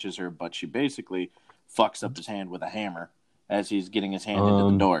almost catches her, but she basically fucks up his hand with a hammer as he's getting his hand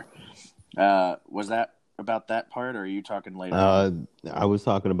into the door. Was that about that part, or are you talking later? I was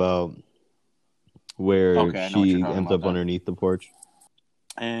talking about where she ends up underneath the porch.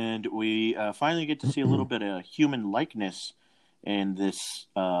 And we finally get to see a little bit of human likeness in this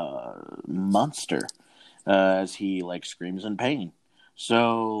monster as he screams in pain.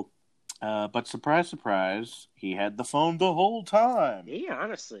 So... but surprise, surprise, he had the phone the whole time. He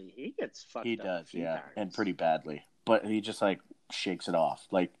gets fucked up. He does, yeah, and pretty badly. But he just, shakes it off.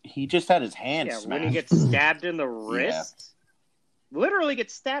 He just had his hand smashed. When he gets stabbed in the wrist, literally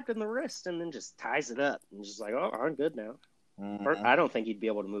gets stabbed in the wrist and then just ties it up. And just I'm good now. Mm-hmm. I don't think you'd be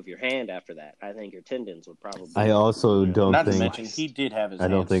able to move your hand after that. I think your tendons would probably... I also don't think... Not to mention, he did have his hand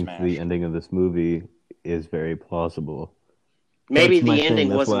smashed. I don't think the ending of this movie is very plausible. Maybe the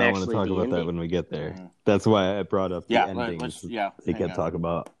ending wasn't That's why I actually want to talk the about ending. that when we get there. Mm-hmm. That's why I brought up the ending. We can talk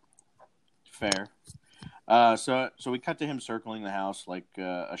about. Fair. So we cut to him circling the house like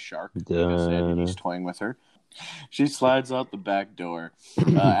a shark. Like I said, and he's toying with her. She slides out the back door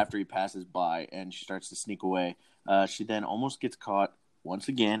after he passes by, and she starts to sneak away. She then almost gets caught once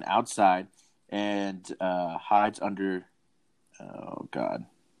again outside and hides under. Oh God!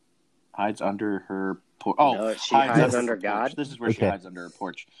 Hides under her. She hides under God. This is where she hides under her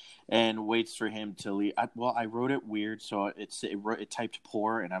porch and waits for him to leave. I wrote it weird, so it typed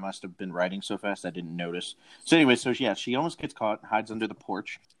poor, and I must have been writing so fast I didn't notice. So anyway, she almost gets caught, hides under the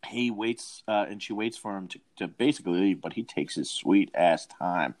porch. He waits, and she waits for him to basically leave, but he takes his sweet ass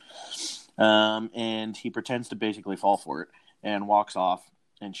time, and he pretends to basically fall for it and walks off.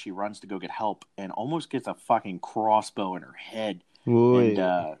 And she runs to go get help and almost gets a fucking crossbow in her head. Wait,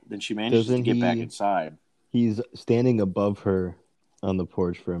 and then she manages to get back inside. He's standing above her on the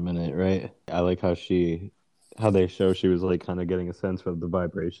porch for a minute, right? I like how they show she was kind of getting a sense of the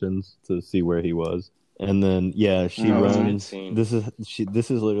vibrations to see where he was. And then she runs. This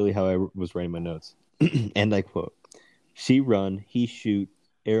is literally how I was writing my notes. And I quote, "She run, he shoot,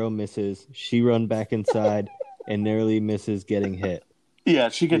 arrow misses, she run back inside and narrowly misses getting hit." Yeah,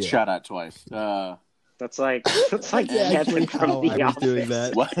 she gets shot at twice. That's like Kevin from The Office. Doing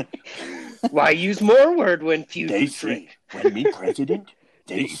that. What? Why use more word when few trick? When me president,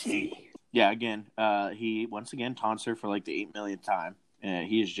 they see. Yeah, again, he once again taunts her for the 8 millionth time.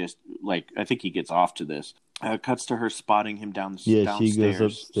 He is just I think he gets off to this. Cuts to her spotting him downstairs. She goes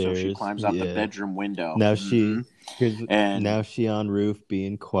upstairs. So she climbs out the bedroom window. Now now she on roof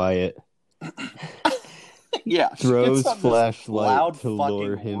being quiet. Yeah, throws flashlight to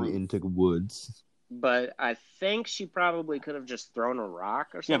lure him into woods. But I think she probably could have just thrown a rock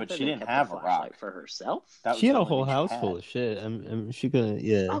or something. Yeah, but she didn't have a rock for herself. She had a whole house full of shit. She could,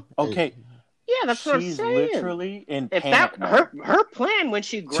 okay. Yeah, that's what I'm saying. She's literally in panic mode. Her plan when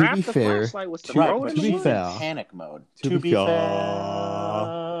she grabbed the flashlight was to throw it in the woods. In panic mode. To be fair.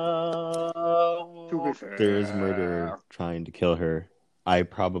 There is murderer trying to kill her. I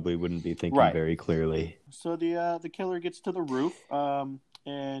probably wouldn't be thinking very clearly. So the killer gets to the roof,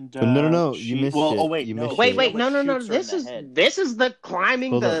 And no, you missed it. Oh wait, no. This is the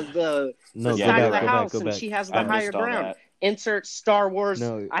climbing the side of the house, and she has the higher ground. Insert Star Wars.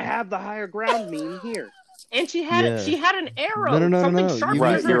 No. I have the higher ground meme here. And she had an arrow. Something sharp.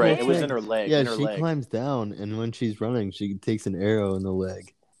 Right, you're right. It was in her leg. Yeah, she climbs down, and when she's running, she takes an arrow in the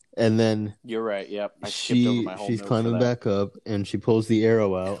leg. And then you're right. Yep. She's climbing back up, and she pulls the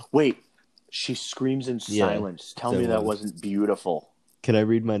arrow out. Wait, she screams in silence. Tell me that wasn't beautiful. Can I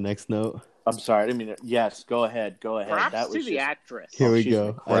read my next note? I'm sorry. I didn't mean to. Yes, go ahead. Props that was to the actress. Here we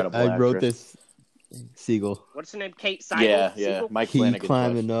go. I wrote this. Siegel. What's her name? Kate Siegel? Yeah. Mike Flanagan. He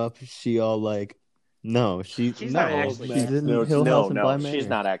climbing up. She all like, no, she's not actually deaf. She's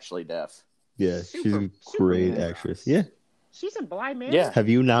not actually deaf. Yeah, she's a great actress. Yeah. She's in Bly Manor? Yeah. Have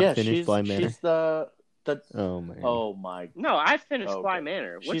you not finished Bly Manor? She's the... Oh, man. Oh, my... No, I finished Bly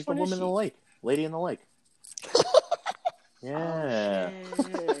Manor. She's the woman in the lake. Lady in the lake. Yeah.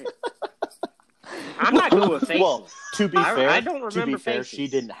 I'm not good with faces. Well, to be fair, I don't remember faces. She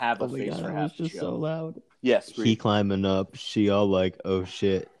didn't have a face for half the show. So loud. Yes. He climbing up. She all like, oh,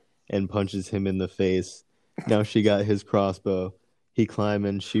 shit, and punches him in the face. Now she got his crossbow. He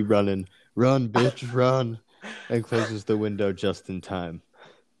climbing. She running. Run, bitch, run. And closes the window just in time.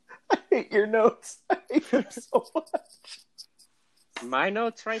 I hate your notes. I hate them so much. My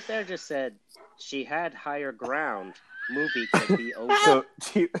notes right there just said, she had higher ground. Movie could be over. So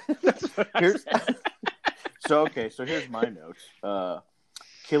here's my notes.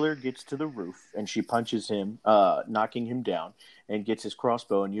 Killer gets to the roof, and she punches him, knocking him down, and gets his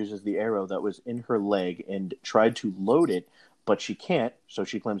crossbow and uses the arrow that was in her leg and tried to load it, but she can't, so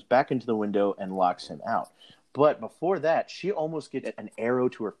she climbs back into the window and locks him out. But before that, she almost gets an arrow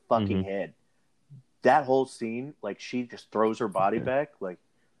to her fucking head. That whole scene, like, she just throws her body back, like,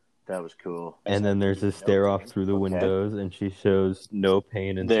 that was cool. And then there's a stare off through the windows, and she shows no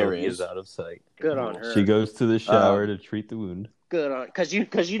pain until he is out of sight. Good on her. She goes to the shower to treat the wound. Good on, because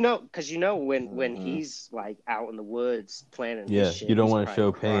you know when he's like out in the woods planning. Yeah, shit, you don't want to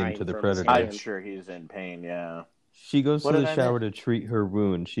show pain to the predator. I'm sure he's in pain. Yeah. She goes to the shower to treat her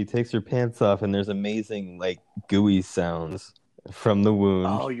wound. She takes her pants off, and there's amazing like gooey sounds from the wound.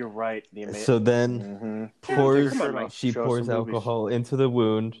 Oh, you're right. So then she pours alcohol into the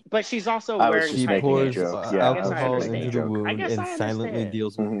wound. But she's also wearing. She pours alcohol into the wound and silently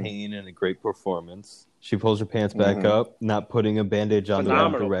deals with pain in a great performance. She pulls her pants back up, not putting a bandage on the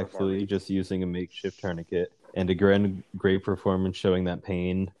wound directly, just using a makeshift tourniquet. And a great performance showing that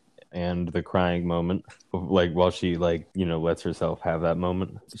pain and the crying moment, like while she lets herself have that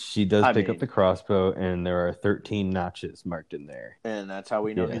moment. She does pick up the crossbow, and there are 13 notches marked in there. And that's how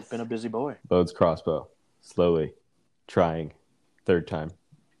we know he's been a busy boy. Loads crossbow, slowly, trying, third time.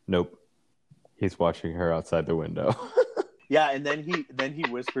 Nope. He's watching her outside the window. Yeah, and then he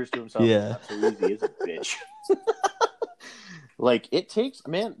whispers to himself, "Not so easy, is it, bitch?" Like, it takes,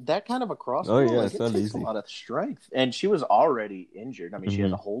 man, that kind of a crossbow, it takes a lot of strength. And she was already injured. I mean, she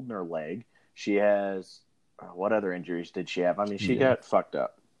has a hold in her leg. She has, what other injuries did she have? I mean, she got fucked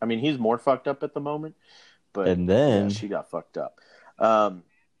up. I mean, he's more fucked up at the moment, but and then she got fucked up.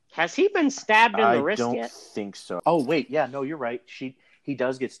 Has he been stabbed in the wrist yet? I don't think so. Oh, wait, yeah, no, you're right. He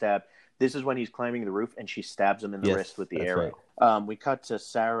does get stabbed. This is when he's climbing the roof, and she stabs him in the wrist with the arrow. Right. We cut to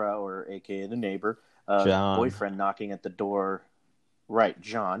Sarah, or a.k.a. the neighbor, boyfriend knocking at the door. Right,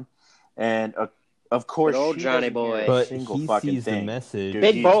 John. And, of course, old Johnny boy. But he sees the message.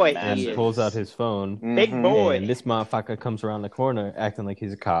 Big boy. And pulls out his phone. Big boy. And this motherfucker comes around the corner acting like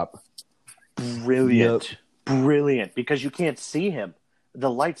he's a cop. Brilliant. Yep. Brilliant. Because you can't see him. The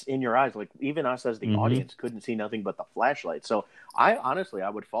light's in your eyes. Like, even us as the audience couldn't see nothing but the flashlight. So, I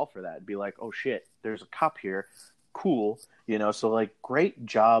would fall for that. Be like, oh, shit, there's a cop here. Cool. So, like, great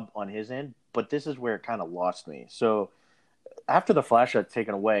job on his end. But this is where it kind of lost me. So, after the flashlight's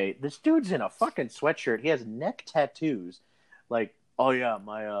taken away, this dude's in a fucking sweatshirt. He has neck tattoos. Like, oh, yeah,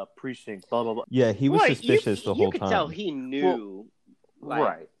 my precinct, blah, blah, blah. Yeah, he was suspicious the whole time. You could tell he knew.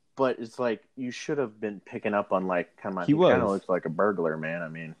 Right. But it's like, you should have been picking up on, like, he kind of looks like a burglar, man. I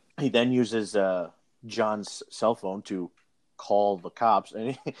mean, he then uses John's cell phone to call the cops.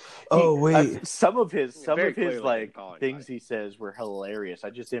 And some of his like things he says were hilarious. I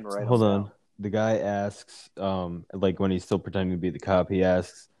just didn't write them down. Hold on. The guy asks, like when he's still pretending to be the cop, he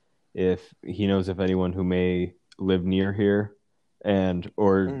asks if he knows if anyone who may live near here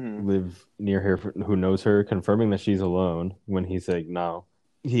live near here who knows her, confirming that she's alone. When he's like, no.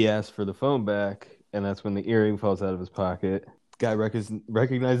 He asks for the phone back, and that's when the earring falls out of his pocket. Guy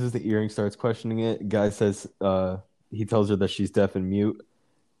recognizes the earring, starts questioning it. Guy says, he tells her that she's deaf and mute.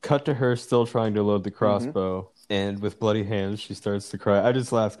 Cut to her still trying to load the crossbow. And with bloody hands, she starts to cry. I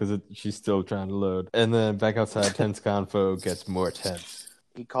just laughed because she's still trying to load. And then back outside, tense convo gets more tense.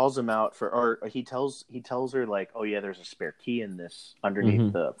 He calls him out he tells her like, oh yeah, there's a spare key in this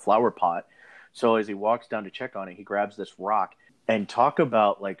underneath the flower pot. So as he walks down to check on it, he grabs this rock and talk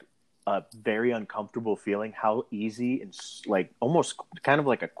about like a very uncomfortable feeling, how easy and like almost kind of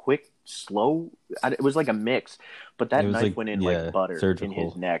like a quick, slow. It was like a mix, but that knife went in like butter surgical. In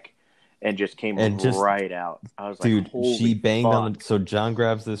his neck. And just came right out. I was like, dude, holy she banged fuck. on the... So John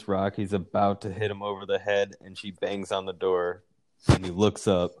grabs this rock. He's about to hit him over the head, and she bangs on the door. And he looks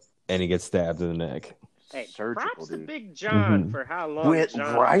up, and he gets stabbed in the neck. Hey, surgical, props dude. to Big John for how long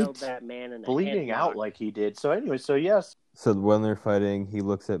John held that man in the bleeding out like he did. So anyway, so yes. So when they're fighting, he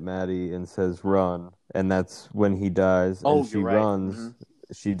looks at Maddie and says, run. And that's when he dies. Oh, and she runs.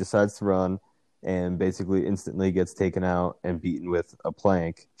 She decides to run. And basically instantly gets taken out and beaten with a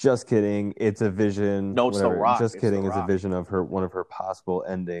plank. Just kidding. It's a vision. No, it's the rock. Just kidding. It's a vision of one of her possible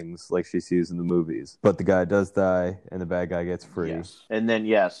endings like she sees in the movies. But the guy does die and the bad guy gets free. Yes. And then,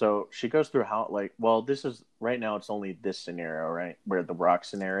 so she goes through this is, right now it's only this scenario, right? Where the rock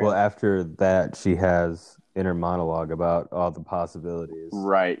scenario. Well, after that, she has inner monologue about all the possibilities.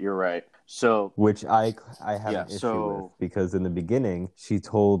 Right, you're right. So, which I have an issue with, because in the beginning she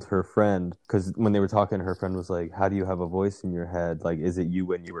told her friend, because when they were talking, her friend was like, how do you have a voice in your head? Like, is it you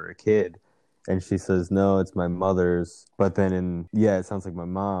when you were a kid? And she says, no, it's my mother's. But then it sounds like my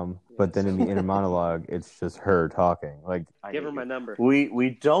mom. But then in the inner monologue, it's just her talking. Like, give her my number.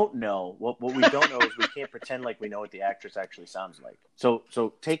 We don't know. What we don't know is we can't pretend like we know what the actress actually sounds like. So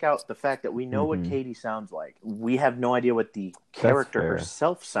take out the fact that we know what Katie sounds like. We have no idea what the character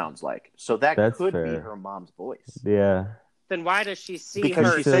herself sounds like. So that could be her mom's voice. Yeah. Then why does she see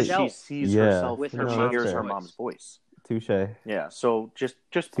because herself? She said she sees herself with her she hears her mom's voice. Touche. Yeah, so just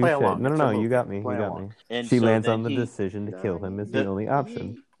play along. No, you got me. And she lands on the decision to kill him as the only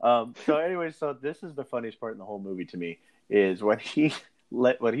option. So anyway, so this is the funniest part in the whole movie to me is when he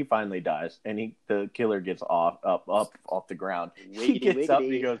finally dies and the killer gets up off the ground. He gets up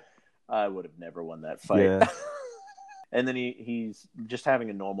and he goes, I would have never won that fight. Yeah. And then he's just having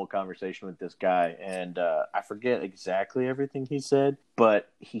a normal conversation with this guy, and I forget exactly everything he said, but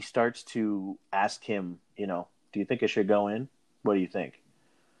he starts to ask him, do you think I should go in? What do you think?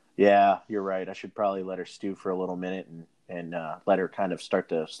 Yeah, you're right. I should probably let her stew for a little minute and let her kind of start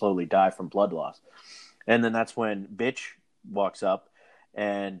to slowly die from blood loss. And then that's when Bitch walks up.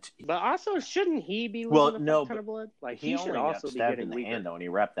 But also, shouldn't he be losing a ton of blood? Like he should also be getting in the hand, though, and he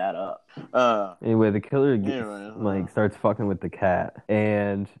wrapped that up. Anyway, the killer starts fucking with the cat,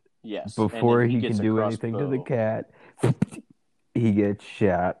 and before he can do anything to the cat, he gets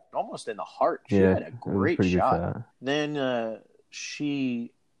shot almost in the heart. She had a great shot. Then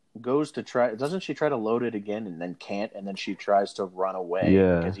she goes to try. Doesn't she try to load it again and then can't? And then she tries to run away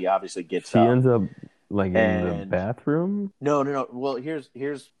because he obviously gets up. She ends up in the bathroom. No. Well,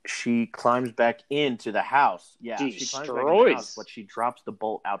 here's she climbs back into the house. Yeah, she climbs back into the house, but she drops the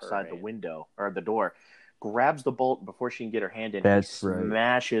bolt outside the window or the door. Grabs the bolt before she can get her hand in. Pins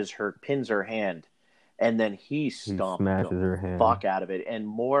her hand. And then he smashes her hand. Fuck out of it. And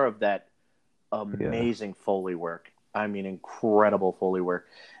more of that amazing Foley work. I mean, incredible Foley work.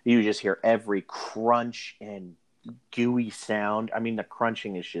 You just hear every crunch and gooey sound. I mean, the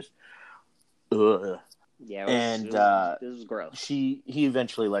crunching is just, ugh. Yeah, this is gross. He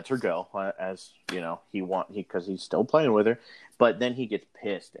eventually lets her go, as because he's still playing with her. But then he gets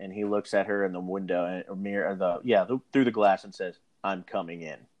pissed and he looks at her in the window or mirror, through the glass and says, I'm coming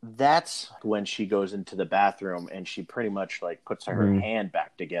in. That's when she goes into the bathroom and she pretty much puts her hand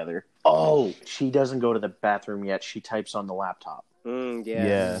back together. Oh, she doesn't go to the bathroom yet. She types on the laptop.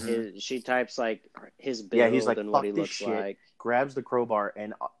 She types his build he's and what he looks like. Grabs the crowbar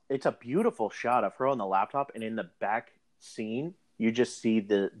and it's a beautiful shot of her on the laptop. And in the back scene, you just see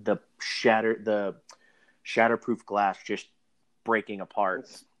the shatterproof glass just breaking apart.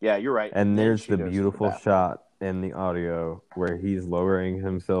 Yeah, you're right. And there's the beautiful shot in the audio where he's lowering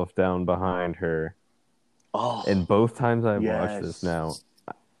himself down behind her. Oh, and both times I've watched this now,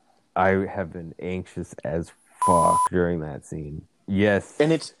 I have been anxious as fuck during that scene. Yes,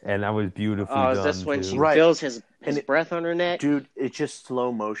 and that was beautifully done. Is this when she feels his breath on her neck? Dude, it's just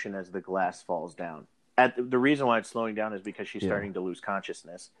slow motion as the glass falls down. The reason why it's slowing down is because she's starting to lose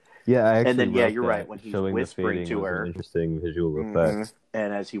consciousness. Yeah, I actually and then you're right. When he's whispering to her, interesting visual effect.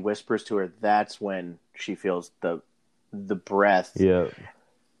 And as he whispers to her, that's when she feels the breath. Yeah.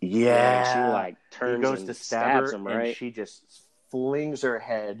 She turns he goes and to stab her, him, right? and she just flings her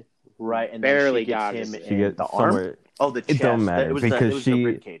head right, and barely then she gets him in the arm. Oh, the chest. It don't matter it was because the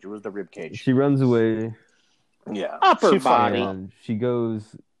rib cage. It was the rib cage. She runs away. Yeah. Upper body. And she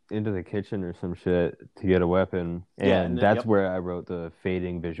goes into the kitchen or some shit to get a weapon. And then, that's where I wrote the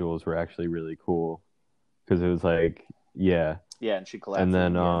fading visuals were actually really cool. Because it was like, yeah. Yeah, and she collapses.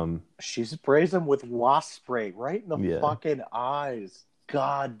 And then she sprays him with wasp spray right in the fucking eyes.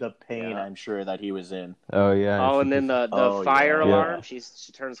 God, the pain I'm sure that he was in. Oh yeah. Oh, and then the fire alarm. She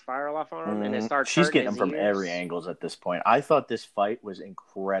turns fire off on him, and it starts. She's getting him from ears. every angles at this point. I thought this fight was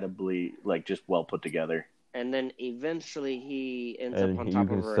incredibly just well put together. And then eventually he ends up on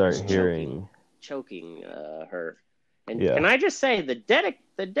top of her, start hearing choking her. And can I just say the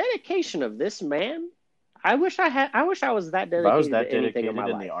dedication of this man? I wish I was that dedicated. If I was that to anything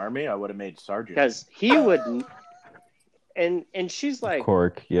dedicated in the army, I would have made sergeant. Because he would. And she's like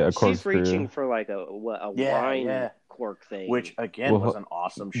cork, she's reaching for like a wine cork thing, which again was an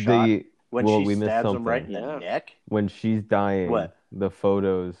awesome shot. When she stabs him right in the neck. When she's dying, the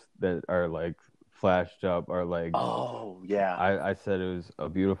photos that are like flashed up are like, oh yeah. I said it was a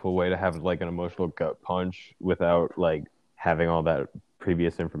beautiful way to have like an emotional gut punch without like having all that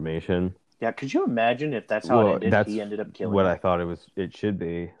previous information. Yeah, could you imagine if that's how it ended? He ended up killing what him. I thought it should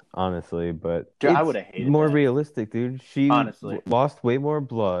be, honestly, but dude, I would have hated more that. realistic, dude. She lost way more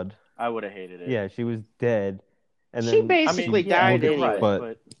blood. I would have hated it. Yeah, she was dead, and she basically died anyway.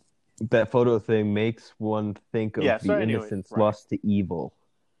 But that photo thing makes one think of the innocence lost to evil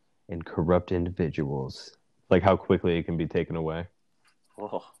and corrupt individuals, like how quickly it can be taken away.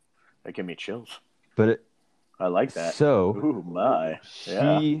 Whoa, that gave me chills. But I like that. So, ooh my,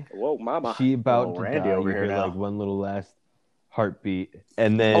 whoa, mama, she about to Randy die. Over you here hear now. like one little last heartbeat,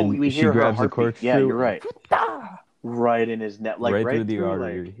 and then she hear grabs a corkscrew. Yeah, you're right. Right in his neck, like right through the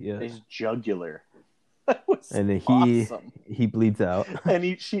artery, his jugular. And then awesome. he bleeds out, and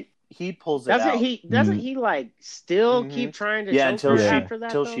he pulls it out. Doesn't he like still keep trying to choke her after that?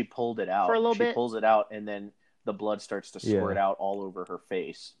 Until she pulled it out for a little bit. She pulls it out, and then the blood starts to squirt out all over her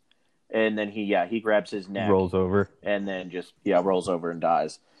face. And then he grabs his neck, rolls over, and then rolls over and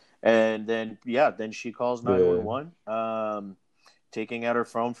dies. And then then she calls 911, taking out her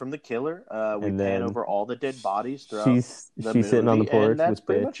phone from the killer. We pan over all the dead bodies throughout. She's sitting on the porch with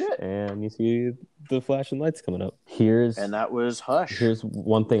pretty much it. And you see the flashing lights coming up. And that was Hush. Here's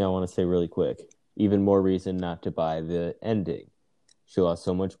one thing I want to say really quick. Even more reason not to buy the ending. She lost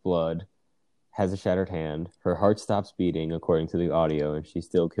so much blood. Has a shattered hand. Her heart stops beating, according to the audio, and she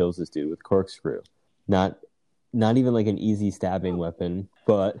still kills this dude with corkscrew. Not even like an easy stabbing weapon,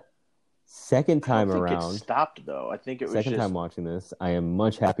 but second time around. It stopped though. I think it was second time watching this. I am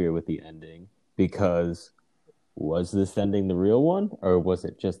much happier with the ending because was this ending the real one, or was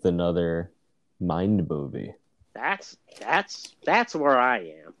it just another mind movie? That's where I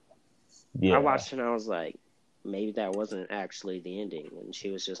am. Yeah. I watched it and I was like, maybe that wasn't actually the ending, and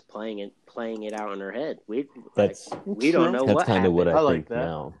she was just playing it out in her head. We don't know what happened. That's kind of what I think that.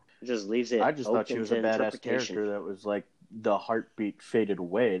 Now. It just leaves it. I just thought she was a badass character that was like the heartbeat faded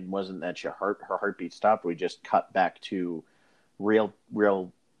away, and wasn't that her heartbeat stopped. We just cut back to real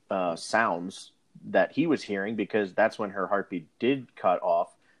sounds that he was hearing, because that's when her heartbeat did cut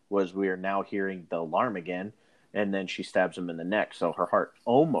off. Was we are now hearing the alarm again, and then she stabs him in the neck, so her heart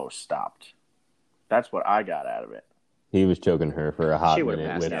almost stopped. That's what I got out of it. He was choking her for a hot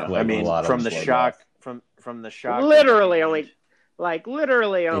minute with a lot from of the shock, from the shock. Literally only,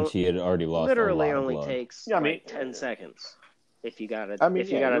 and she had already lost. Literally a lot only of blood. takes 10 seconds if you got it.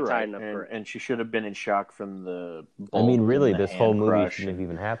 If you got it tied enough for it. And she should have been in shock from the. Really, this whole movie shouldn't have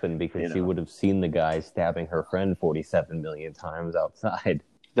even happened, because she would have seen the guy stabbing her friend 47 million times outside.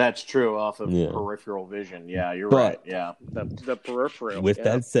 That's true, off of peripheral vision. Yeah, you're right. Yeah, the peripheral. With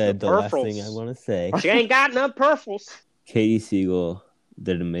that said, the last thing I want to say, she ain't got no peripherals. Katie Siegel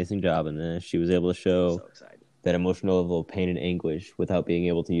did an amazing job in this. She was able to show that emotional level of pain and anguish without being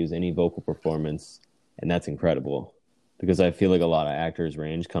able to use any vocal performance, and that's incredible. Because I feel like a lot of actors'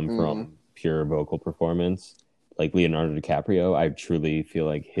 range come from pure vocal performance. Like Leonardo DiCaprio, I truly feel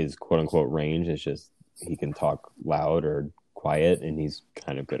like his quote-unquote range is just he can talk loud or quiet, and he's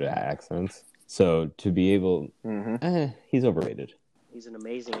kind of good at accents. So to be able, he's overrated. He's an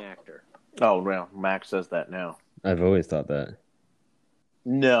amazing actor. Oh well, Max says that now. I've always thought that.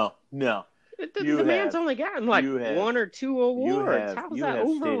 No. The man's only gotten like one or two awards. How's that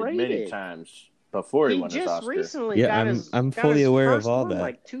overrated? Many times before he won his Oscar. Recently got I'm fully aware of all that. that.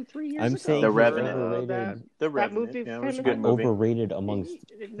 Like 2-3 years I'm ago. saying The Revenant. The Revenant. Yeah, it was a good movie. Overrated amongst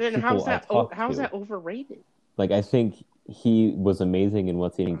then people how's that overrated? Like, I think he was amazing in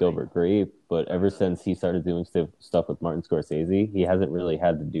What's Eating Gilbert Grape, but ever since he started doing stuff with Martin Scorsese, he hasn't really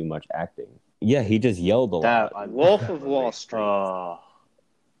had to do much acting. Yeah, he just yelled a lot. Wolf of Wall Street.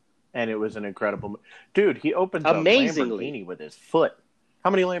 and it was an incredible. Dude, he opens a Lamborghini with his foot. How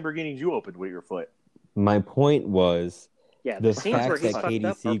many Lamborghinis you opened with your foot? My point was the fact that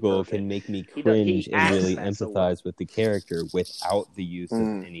Katie Siegel can make me cringe and really empathize with the character without the use of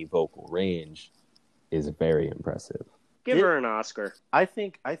any vocal range is very impressive. Give her an Oscar. I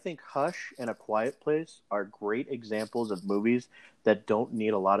think Hush and A Quiet Place are great examples of movies that don't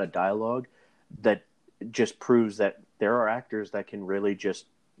need a lot of dialogue, that just proves that there are actors that can really just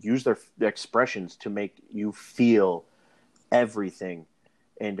use their expressions to make you feel everything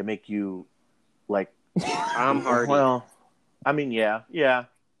and to make you like Tom Hardy. Well, I mean, yeah.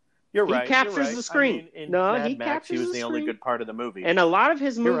 You're right. He captures the screen. I mean, in Mad Max, he was the only good part of the movie. And a lot of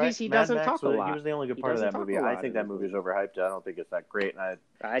his movies, he doesn't talk a lot. He was the only good part of that movie. I think that movie's overhyped. I don't think it's that great. And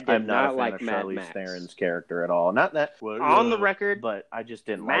I'm not like a fan Mad of Charlize Max. Theron's character at all. Not that on the record, but I just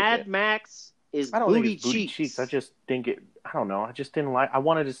didn't Mad like it. Mad Max is I don't booty think it's booty cheeks. I just think it. I don't know. I just didn't like. I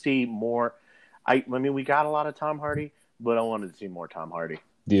wanted to see more. I mean, we got a lot of Tom Hardy, but I wanted to see more Tom Hardy.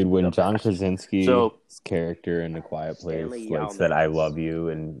 Dude, when John Krasinski's character in A Quiet Place said "I love you"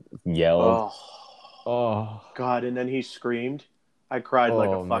 and yelled, "Oh God!" and then he screamed, I cried like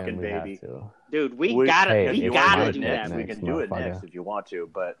a fucking baby. Dude, we gotta do that. We can do it next if you want to,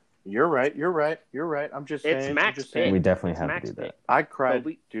 but you're right. I'm just saying. It's Max Payne. We definitely have to do that. I cried,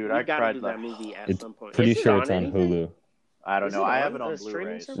 dude. I cried. Do that movie at some point. Pretty sure it's on Hulu. I don't know. I have it on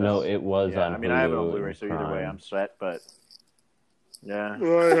Blu-ray. No, it was on Hulu. I mean, I have it on Blu-ray, so either way, I'm set. But yeah, I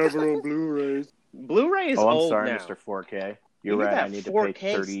have it on Blu-rays. Blu-ray is old now. I'm sorry, Mr. 4K. You're right. I need to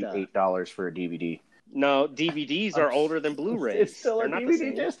pay $38 for a DVD. No, DVDs are older than Blu-rays. It's still a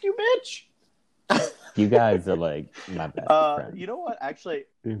DVD disc, you bitch. You guys are like my best friend. You know what? Actually,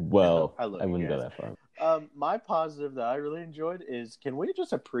 well, I wouldn't go that far. My positive that I really enjoyed is, can we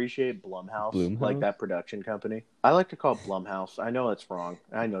just appreciate Blumhouse? Like that production company? I like to call it Blumhouse. I know it's wrong.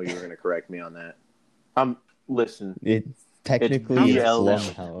 I know you were going to correct me on that. Listen. It's technically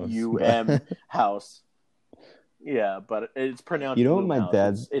Blumhouse. House. Yeah, but it's pronounced. You know what Blumhouse. My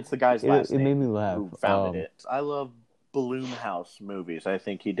dad's? It's the guy's last name. It made me laugh. Who founded it? I love Blumhouse movies. I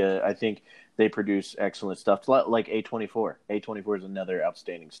think he did. I think they produce excellent stuff, like A24. A24 is another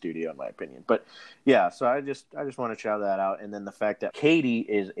outstanding studio in my opinion. But yeah, so I just want to shout that out. And then the fact that Katie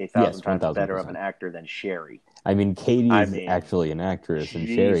is 1,000 times better of an actor than Sherry. I mean, Katie is actually an actress, and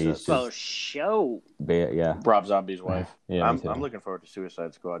Sherry is just show. Yeah, Rob Zombie's wife. Yeah, I'm looking forward to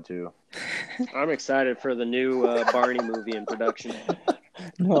Suicide Squad too. I'm excited for the new Barney movie in production.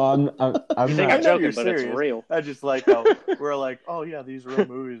 No, I'm not joking, but it's real. I just like how we're like, oh yeah, these real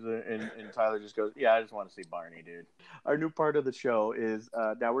movies, and Tyler just goes, yeah, I just want to see Barney, dude. Our new part of the show is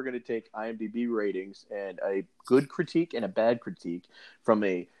now we're going to take IMDb ratings and a good critique and a bad critique from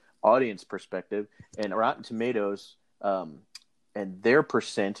a audience perspective, and Rotten Tomatoes and their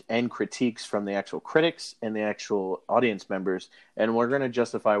percent and critiques from the actual critics and the actual audience members, and we're going to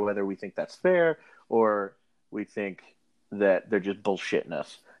justify whether we think that's fair or we think that they're just bullshitting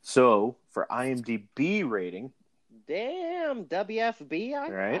us. So for IMDb rating, damn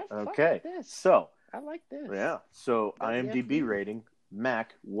WFB, okay. So I like this. Yeah. So WFB. IMDb rating,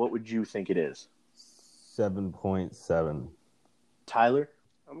 Mac, what would you think it is? 7.7. Tyler,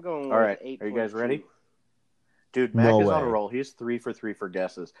 I'm going. All right. 8. Are you guys ready? Dude, Mac is on a roll. He's 3 for 3 for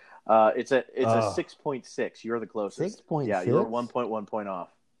guesses. It's a 6.6. You're the closest. 6.6. Yeah, you're 1.1 point off.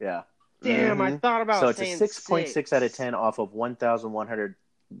 Yeah. Damn, I thought about saying so it's a 6.6 out of 10 off of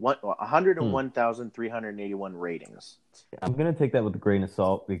 101,381 ratings. I'm gonna take that with a grain of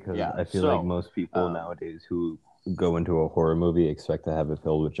salt because I feel like most people nowadays who go into a horror movie expect to have it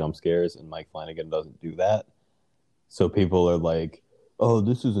filled with jump scares, and Mike Flanagan doesn't do that. So people are like, "Oh,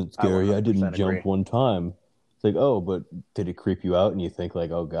 this isn't scary. I didn't jump one time." It's like, "Oh, but did it creep you out?" And you think like,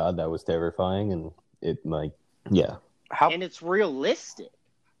 "Oh God, that was terrifying," and it like, yeah. And it's realistic.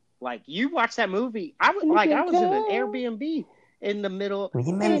 Like, you watch that movie, I was in an Airbnb in the middle.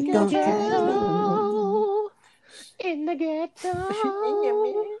 In the ghetto.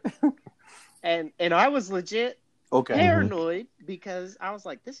 and I was legit paranoid because I was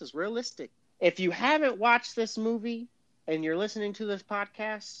like, this is realistic. If you haven't watched this movie and you're listening to this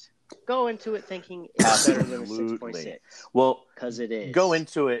podcast, go into it thinking it's better than a 6.6. Well, because it is. Go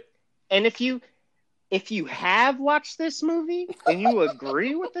into it. And if you have watched this movie and you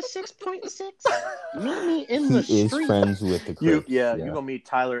agree with the 6.6, meet me in the street. He is friends with the Crips. You're going to meet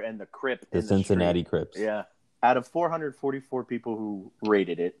Tyler and the Crip. The Cincinnati Crips. Yeah. Out of 444 people who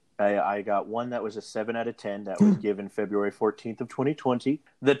rated it, I got one that was a 7 out of 10 that was given February 14th of 2020.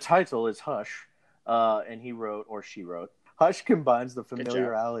 The title is Hush, and he wrote, or she wrote, Hush combines the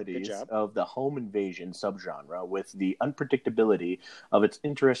familiarities of the home invasion subgenre with the unpredictability of its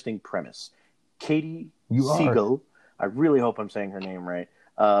interesting premise. Katie Siegel, I really hope I'm saying her name right,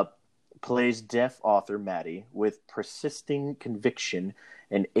 plays deaf author Maddie with persisting conviction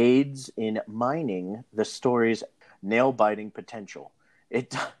and aids in mining the story's nail-biting potential.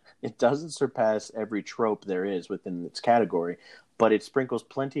 It doesn't surpass every trope there is within its category, but it sprinkles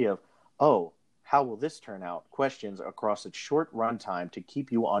plenty of, oh, how will this turn out? Questions across its short runtime to keep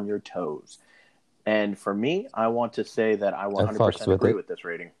you on your toes. And for me, I want to say that I 100% agree with this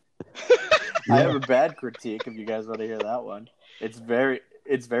rating. I have a bad critique if you guys want to hear that one. It's very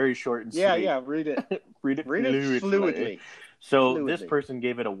short and sweet. Yeah, read it. read it fluidly. So this person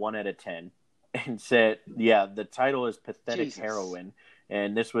gave it a 1 out of 10 and said, the title is Pathetic Heroine,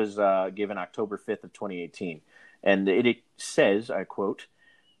 and this was given October 5th of 2018. And it says, I quote,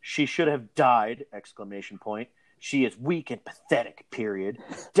 "She should have died, ! She is weak and pathetic, period.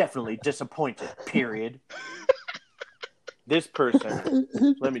 Definitely disappointed, period." This person,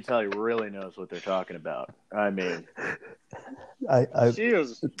 let me tell you, really knows what they're talking about. I mean, she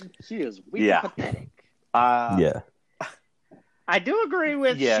is weak and pathetic. I do agree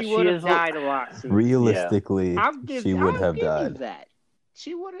with she would have died a lot sooner. Realistically, she would have died. That.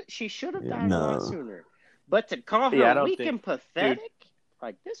 She should have died a lot sooner. But to call her weak and pathetic,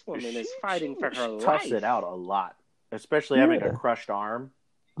 like this woman is fighting for her life. Toughs it out a lot, especially having a crushed arm.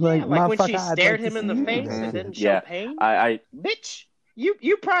 Like when she stared him in the face and didn't show pain. Bitch,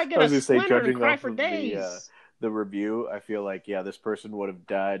 you probably get a splinter and cry for days. The review, I feel like this person would have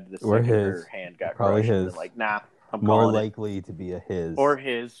died the second her hand got crushed. His. Like, nah, I'm more likely to be a his or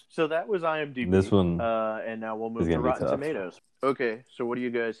his. So that was IMDb. This one, and now we'll move to Rotten Tomatoes. Okay, so what do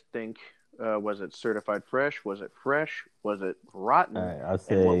you guys think? Was it certified fresh? Was it fresh? Was it rotten? All right, I'd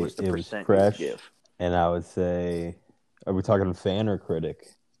say what was the it percent was fresh. Give? And I would say, are we talking fan or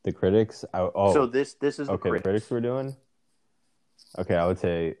critic? The critics. So this is the critics. The critics we're doing. Okay, I would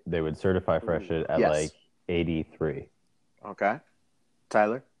say they would certify fresh it at like 83. Okay,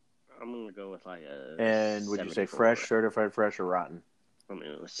 Tyler. I'm gonna go with like a. And would 74. You say fresh, certified fresh, or rotten? I mean,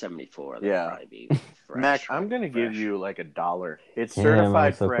 it was 74. That'd probably be fresh. Mac, I'm gonna give you like $1. It's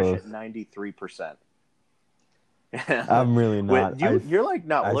certified fresh at 93%. I'm really not. You're like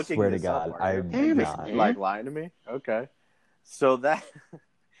not I looking. Swear to God, I'm not. Like lying to me. Okay, so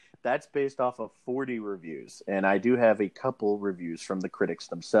that's based off of 40 reviews, and I do have a couple reviews from the critics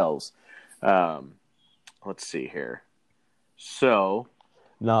themselves. Let's see here. So.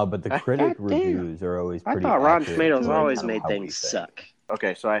 No, but the critic reviews are always pretty. I thought Rotten Tomatoes always made things suck.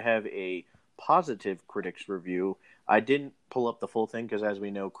 Okay, so I have a positive critics review. I didn't pull up the full thing because, as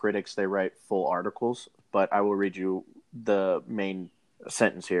we know, critics, they write full articles. But I will read you the main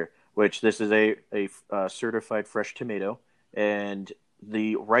sentence here, which this is a certified fresh tomato, and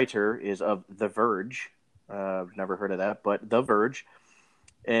the writer is of The Verge. I've never heard of that, but The Verge.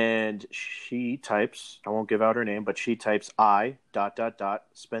 And she types, I won't give out her name, but she types, I, ...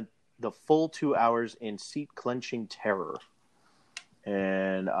 spent the full 2 hours in seat-clenching terror.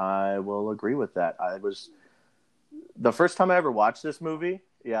 And I will agree with that. The first time I ever watched this movie,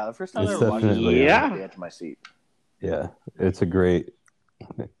 the first time I ever watched this movie, I was at the edge of my seat. Yeah, it's a great...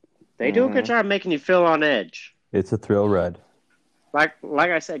 They do a good job making you feel on edge. It's a thrill ride. Like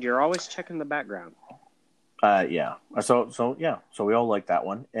I said, you're always checking the background. So we all like that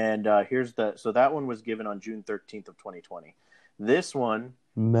one. And so that one was given on June 13th of 2020. This one,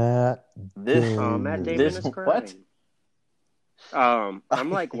 Matt Damon is crying. What? I'm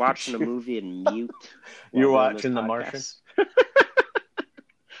like watching a movie in mute. You're watching The Martian?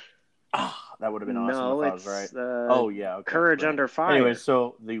 That would have been awesome if I was right. Okay, Courage Under Fire. Anyway,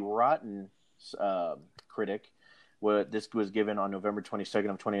 so the Rotten critic. This was given on November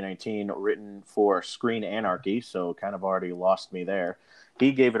 22nd of 2019, written for Screen Anarchy, so kind of already lost me there.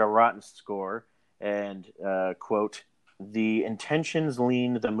 He gave it a rotten score, and, quote, "The intentions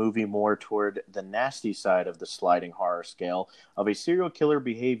lean the movie more toward the nasty side of the sliding horror scale of a serial killer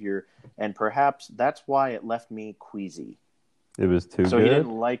behavior, and perhaps that's why it left me queasy." It was too good? So he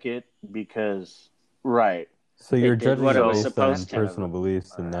didn't like it because... Right. So you're judging it based on personal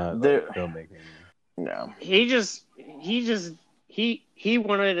beliefs and not filmmaking. No. He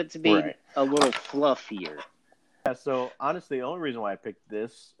wanted it to be a little fluffier. Yeah, so honestly, the only reason why I picked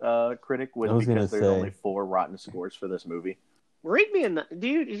this critic was because there's only 4 rotten scores for this movie. Read me do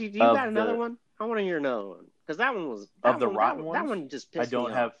you got another one? I want to hear another one because that one was rotten ones. That one just pissed me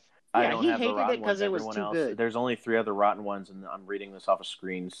off. I don't have the rotten ones. Because it was too good. There's only 3 other rotten ones, and I'm reading this off of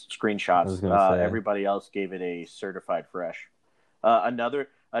screenshots. Everybody else gave it a certified fresh.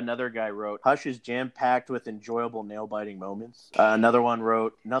 Another guy wrote, Hush is jam-packed with enjoyable nail-biting moments. Another one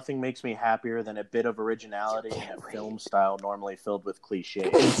wrote, nothing makes me happier than a bit of originality in a film style normally filled with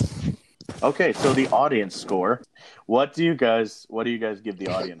cliches. Okay, so the audience score. What do you guys give the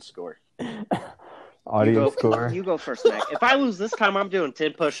audience score? Audience score? You go first, Mac. If I lose this time, I'm doing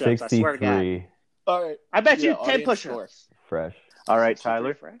 10 push-ups. 63. I swear to God. All right. I bet you 10 push-ups. Fresh. All right,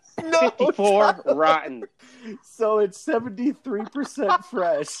 Tyler. No, 54 Tyler. rotten. So it's 73%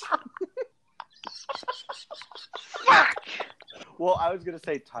 fresh. Fuck! Well, I was going to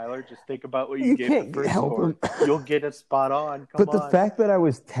say, Tyler, just think about what you gave the first score. You'll get it spot on. Come on. The fact that I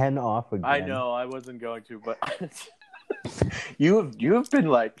was 10 off again. I know, I wasn't going to, but you have been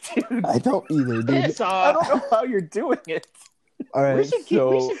like, dude. I don't either, dude. I don't know how you're doing it. All right, we should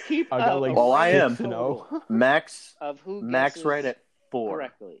keep I got like I am. Max of who Max right at 4.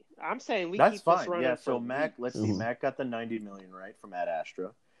 Correctly. I'm saying that's keep fine. This running. Yeah, so Mac, let's see. Mac got the 90 million right from Ad Astra.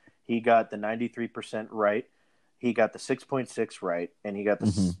 He got the 93% right. He got the 6.6 right, and he got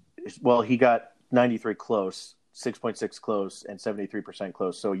the he got 93 close, 6.6 close, and 73%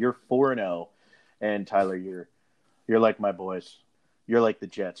 close. So you're 4-0, and Tyler, you're like my boys. You're like the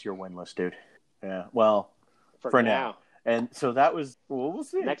Jets. You're winless, dude. Yeah. Well, for now. And so that was. Well, we'll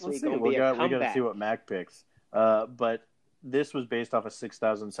see. Next week we got to see what Mac picks. But this was based off of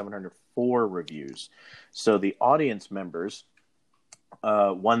 6,704 reviews. So the audience members,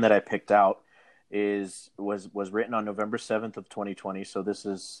 one that I picked out was written on November 7th of 2020. So this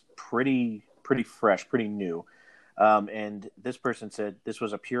is pretty fresh, pretty new. And this person said this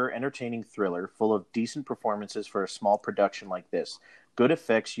was a pure entertaining thriller full of decent performances for a small production like this. Good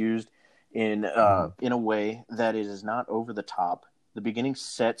effects used in a way that it is not over the top. The beginning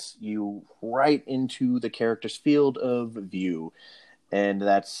sets you right into the character's field of view, and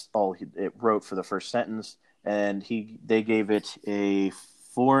that's all it wrote for the first sentence. And they gave it a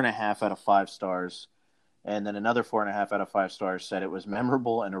 4.5 out of 5 stars, and then another 4.5 out of 5 stars said it was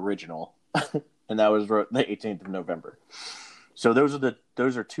memorable and original, and that was wrote the 18th of November. So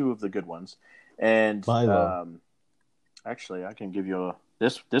those are two of the good ones. And actually, I can give you a.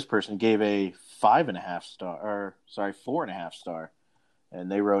 This person gave a 4.5 star,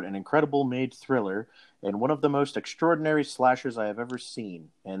 and they wrote an incredible made thriller and one of the most extraordinary slashers I have ever seen,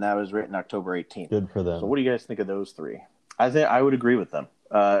 and that was written October 18th. Good for them. So what do you guys think of those three? I think I would agree with them.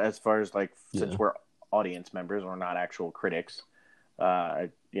 As far as since we're audience members, we're not actual critics. I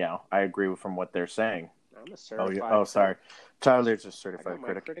agree from what they're saying. I'm a certified. Sorry. Tyler's a certified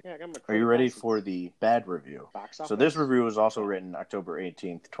critic. Are you ready for the bad review? So this review was also written October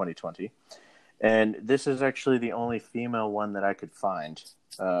 18th, 2020. And this is actually the only female one that I could find.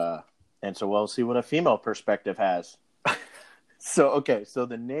 And so we'll see what a female perspective has. So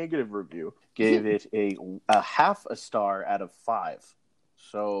the negative review gave it a 0.5 star out of 5.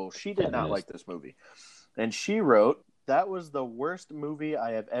 So she did not like this movie. And she wrote, that was the worst movie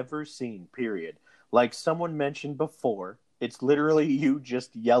I have ever seen, period. Like someone mentioned before, it's literally you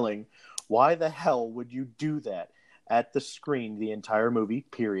just yelling, why the hell would you do that at the screen the entire movie,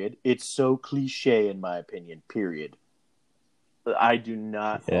 period. It's so cliche in my opinion, period. I do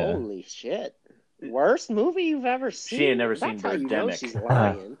not. Yeah. Holy shit. Worst movie you've ever seen? She ain't never seen Birdemic. You know she's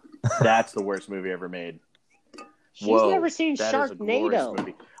lying. That's the worst movie ever made. She's never seen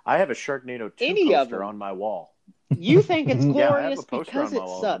Sharknado. I have a Sharknado 2 poster on my wall. You think it's glorious because it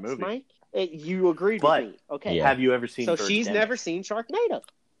sucks, Mike? You agreed with me. Okay. Yeah. Have you ever seen Birdemic? She's never seen Sharknado.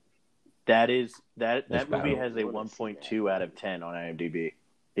 That movie has a 1.2 out of 10 on IMDb.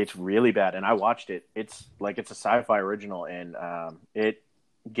 It's really bad, and I watched it. It's a sci-fi original, and it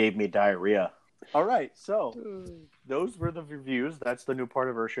gave me diarrhea. All right, so those were the reviews. That's the new part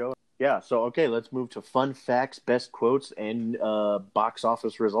of our show. Yeah, so okay, let's move to fun facts, best quotes, and box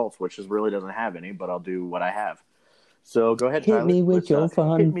office results, which really doesn't have any, but I'll do what I have. So go ahead, Tyler. Hit me with your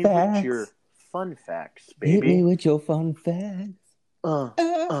fun facts. With your fun facts, baby. Hit me with your fun facts. Oh,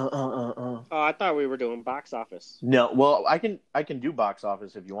 I thought we were doing box office. No, well, I can do box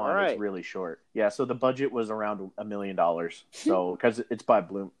office if you want. Right. It's really short. Yeah, so the budget was around $1 million. So because it's by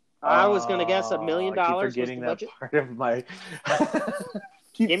Bloom. I was going to guess $1 million. I keep forgetting that budget. Part of my.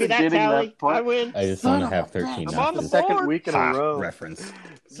 Give me that tally. I win. I just want to have 13. I'm on the second week in a row. Reference.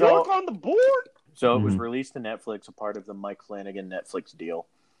 York on the board. So it was released to Netflix, a part of the Mike Flanagan Netflix deal.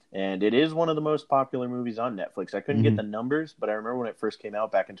 And it is one of the most popular movies on Netflix. I couldn't get the numbers, but I remember when it first came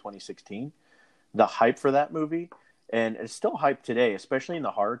out back in 2016, the hype for that movie, and it's still hyped today, especially in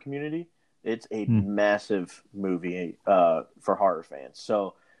the horror community. It's a massive movie for horror fans.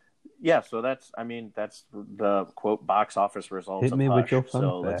 So, yeah, so that's the quote box office results. Hit me with your fun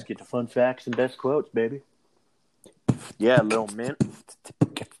facts. Let's get to fun facts and best quotes, baby. Yeah, Lil Mint.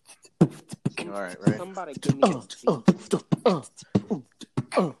 All right, ready? Somebody give me a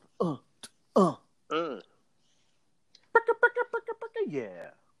Yeah.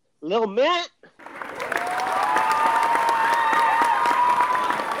 Lil Mint.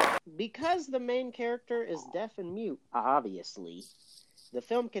 Because the main character is deaf and mute, obviously, the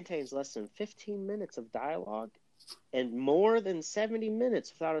film contains less than 15 minutes of dialogue and more than 70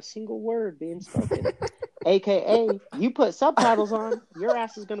 minutes without a single word being spoken. AKA, you put subtitles on, your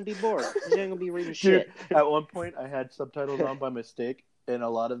ass is going to be bored because you ain't going to be reading shit. Dude, at one point, I had subtitles on by mistake, and a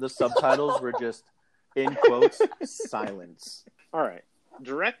lot of the subtitles were just, in quotes, silence. All right.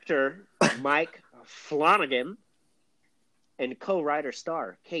 Director Mike Flanagan and co-writer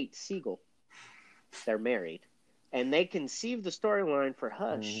star Kate Siegel. They're married. And they conceived the storyline for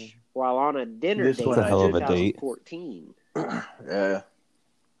Hush while on a dinner date in 2014. Yeah.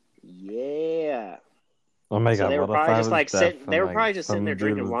 Yeah. Oh my So god! they were what if probably I just was like deaf sitting. and, They were like, probably just sitting some there dude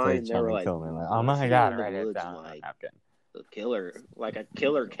drinking would wine. say And they were Chubby like, Kill me, oh my god, write it down on a napkin. The killer, like a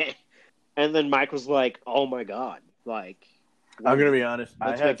killer can. And then Mike was like, "Oh my god!" Like, I'm gonna be honest. I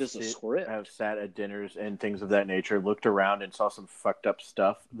let's make this a script. have sat at dinners and things of that nature, looked around and saw some fucked up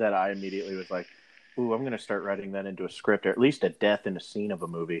stuff that I immediately was like, "Ooh, I'm gonna start writing that into a script, or at least a death in a scene of a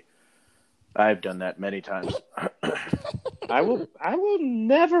movie." I've done that many times. I will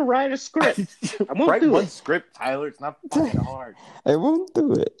never write a script. I won't write do one it. script, Tyler. It's not fucking hard. I won't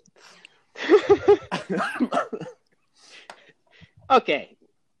do it. Okay.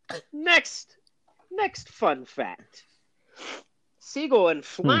 Next fun fact. Siegel and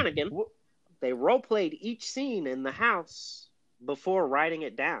Flanagan, they role-played each scene in the house before writing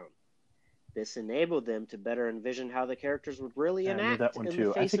it down. This enabled them to better envision how the characters would really enact I knew that one in too.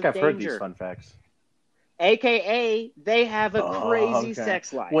 the face I think of I've heard danger. these fun facts. AKA, they have a crazy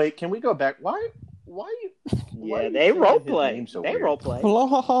sex life. Wait, can we go back? Why Yeah, they role-play. They role-play.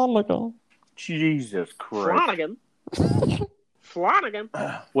 Jesus Christ. Flanagan.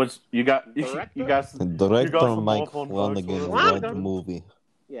 What's you got? Director? You got Director Mike Flanagan wrote the movie.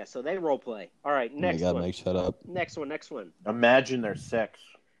 Yeah, so they role-play. All right, next one. Mike, shut up. Next one. Imagine their sex.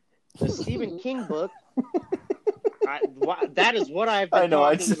 The Stephen King book. That is what I've been I know.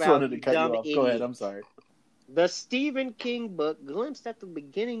 I talking just about, wanted to cut you off. idiot. Go ahead. I'm sorry. The Stephen King book, glimpsed at the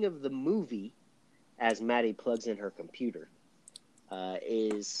beginning of the movie, as Maddie plugs in her computer,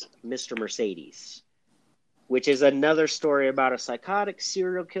 is Mr. Mercedes, which is another story about a psychotic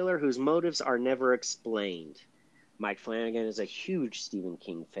serial killer whose motives are never explained. Mike Flanagan is a huge Stephen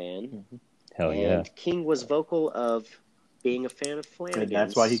King fan. Mm-hmm. Hell yeah. And King was vocal of being a fan of Flanagan. And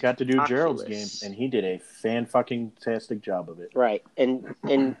that's why he got to do Gerald's Game, and he did a fan-fucking-tastic job of it. Right.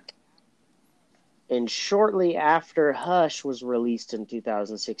 And shortly after Hush was released in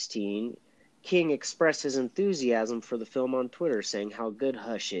 2016, King expressed his enthusiasm for the film on Twitter, saying how good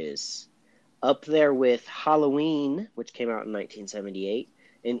Hush is. Up there with Halloween, which came out in 1978,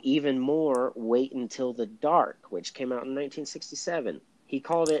 and even more, Wait Until the Dark, which came out in 1967. He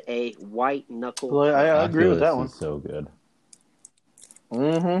called it a white-knuckle. Well, I agree with that one. So good.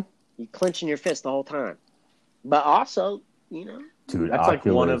 Mm-hmm. You clenching your fist the whole time. But also, you know... Dude, that's Oculus,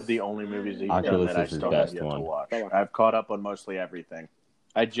 like one of the only movies that you've done that I still have yet to watch. I've caught up on mostly everything.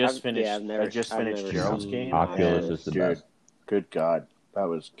 I just finished Gerald's Game. Oculus is the best. Good God. That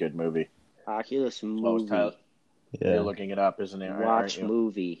was a good movie. Oculus movie. Yeah. You're looking it up, isn't it? Watch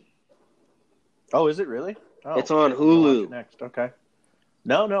movie. Oh, is it really? Oh, it's on Hulu. Next, okay.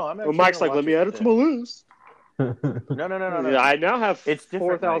 No, I'm actually. Well, Mike's like, let me add it to my list. No. I now have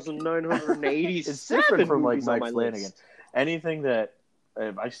 4,980. It's different from like Mike Flanagan. Anything that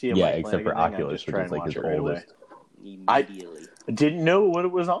if I see a Mike except for Oculus, which is like his oldest. I didn't know what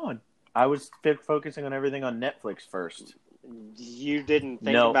it was on. I was focusing on everything on Netflix first. You didn't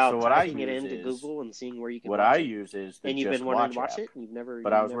think about typing it into Google and seeing where you can watch it? What I use is the and you've been wanting to watch it? You've never.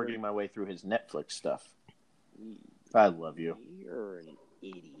 But I was working my way through his Netflix stuff. I love you. You're an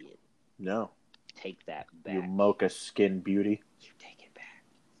idiot. No. Take that back. You mocha skin beauty. You take it back.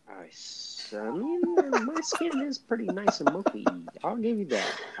 I mean, my skin is pretty nice and mochi. I'll give you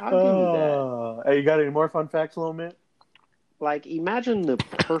that. Hey, you got any more fun facts, little man? Like, imagine the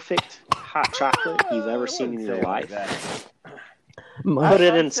perfect hot chocolate you've ever seen in your life. Put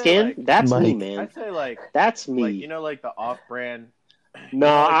it in skin? That's me, man. I'd say that's me. Like, you know, like the off-brand. No,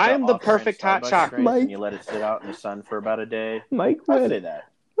 I'm the perfect hot chocolate. And you let it sit out in the sun for about a day. Mike, I'd say that.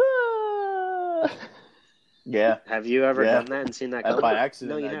 Yeah. Have you ever done that and seen that color? By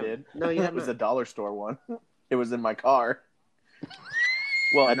accident, I did. No, you haven't. It was a dollar store one. It was in my car.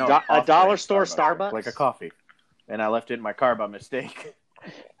 Well, a dollar store Starbucks? Like a coffee. And I left it in my car by mistake.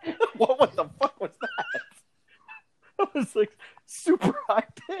 What the fuck was that? was like super high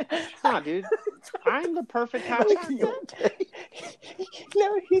pitched. Nah, dude. I'm the perfect hot chocolate.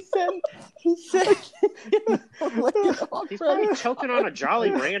 No, he said He's probably choking on a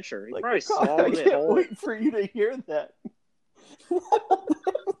Jolly Rancher. He probably swallowed it whole. I can't wait for you to hear that.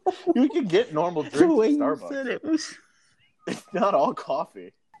 You can get normal drinks at Starbucks. It's not all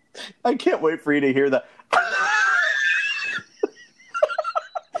coffee. I can't wait for you to hear that.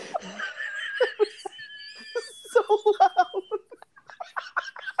 So loud.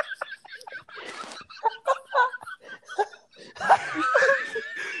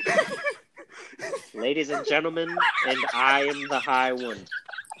 Ladies and gentlemen, and I am the high one.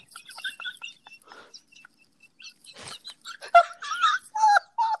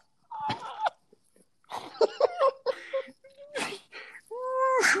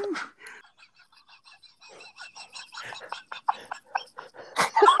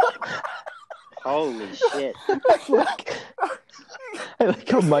 Holy shit. I like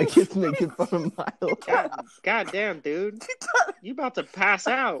how Mike is making fun of Miles. God damn, dude. You about to pass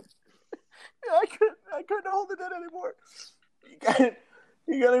out. I couldn't hold it in anymore.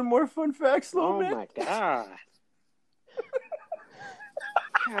 You got any more fun facts, little man? Oh my god.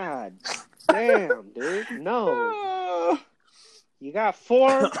 God damn, dude. No. You got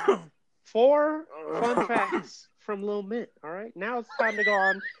four fun facts from Lil Mint, all right? Now it's time to go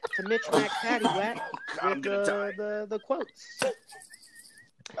on to Mitch Mac Paddywhack with the quotes.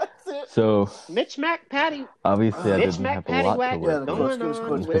 That's it. So Mitch Mac Patty. obviously I Mitch didn't Mac have a lot to Paddywhack work going with on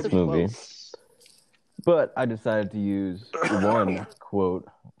quotes, with this the movie. quotes. But I decided to use one quote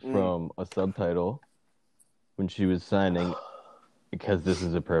from a subtitle when she was signing, because this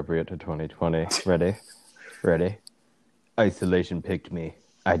is appropriate to 2020. Ready? Isolation picked me.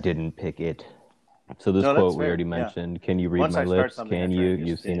 I didn't pick it. So this No, that's quote we fair, already yeah. mentioned. Can you read Once my I start lips? something, I Can try you? and just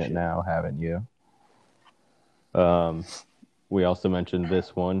You've seen finish it it. now, haven't you? We also mentioned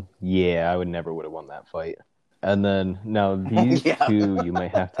this one. Yeah, I would have won that fight. And then now these Yeah. two, you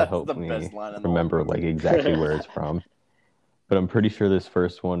might have to That's help the me best line in the whole remember movie. like exactly where it's from. But I'm pretty sure this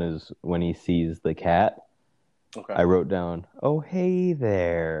first one is when he sees the cat. Okay. I wrote down, "Oh hey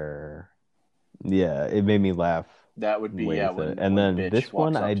there." Yeah, it made me laugh. That would be, way yeah. with it. When, and when then bitch this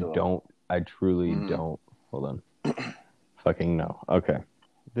one, walks up I to him. don't. I truly Mhm. don't. Hold on. Fucking no. Okay.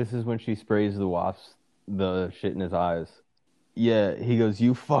 This is when she sprays the wasp, the shit in his eyes. Yeah, he goes,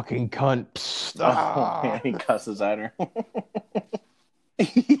 "You fucking cunt." Psst, Oh, man, he cusses at her.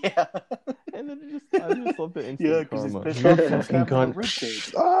 Yeah. And then I just love the instant Yeah, because he's karma. pissed You off. fucking cunt.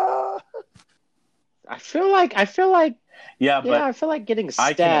 Ribcage. I feel like Yeah, but I feel like getting I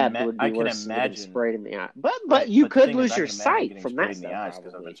can stabbed ima- would I be can worse than getting imagine- sprayed in the eye. But right, you but the could thing is, lose I your can imagine sight getting from sprayed that in the stuff, eyes because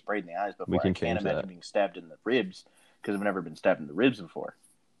I've been probably. sprayed in the eyes before. We can I can't change imagine that. being stabbed in the ribs because I've never been stabbed in the ribs before.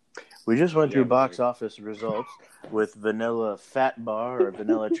 We just went through box office results with Vanilla Fat Bar or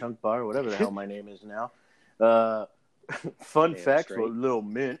Vanilla Chunk Bar, whatever the hell my name is now. Fun Damn facts straight. with Lil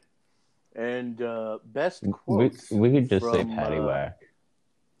Mint. And best We quotes could just say from, paddywhack.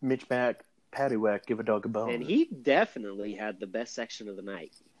 Mitch Mac, Paddywhack, give a dog a bone. And he definitely had the best section of the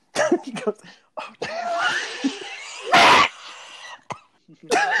night. He goes,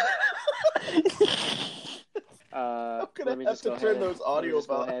 oh, Let gonna me have just to go turn ahead, those audio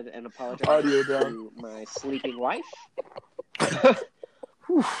go down. ahead and apologize Audio down. to my sleeping wife.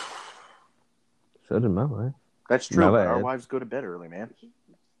 So did my wife. That's true, My but our bad. wives go to bed early, man.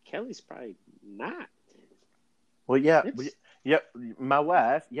 Kelly's probably not. Well, yeah, It's- my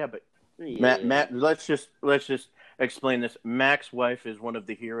wife, yeah, but Yeah. Matt, let's just explain this. Mac's wife is one of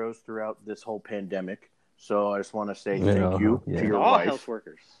the heroes throughout this whole pandemic, so I just want to say thank you Yeah. to your all wife, health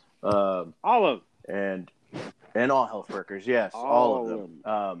workers. um, All of and all health workers. Yes, all of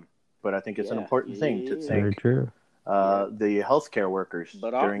them. But I think it's an Yeah. important thing to Yeah. Very thank true. the healthcare workers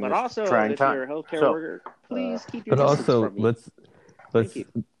But during this also, trying if time. you're a healthcare So, worker, please keep your But distance also, from me. let's Thank you.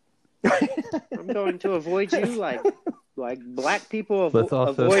 I'm going to avoid you like black people let's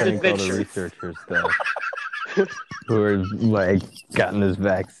also avoid thank all the adventure. researchers though, who are like gotten this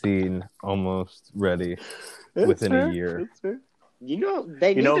vaccine almost ready within a year. That's fair. You know,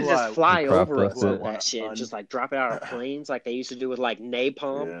 they need know to who just I- fly who over cropped us up with it? that shit and just like drop it out of planes like they used to do with like Yeah,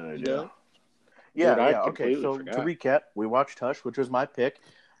 napalm. they You do. know? Yeah, Dude, I yeah. Okay, completely so forgot. to recap, we watched Hush, which was my pick.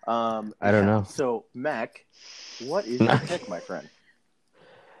 I don't know. So, Mac, what is your pick, my friend?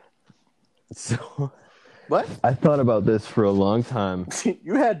 So What? I thought about this for a long time,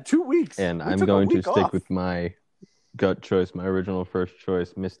 You had 2 weeks. and We I'm took a going to week stick off. with my gut choice, my original first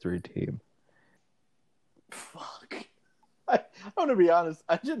choice, Mystery Team. Fuck. I'm gonna be honest.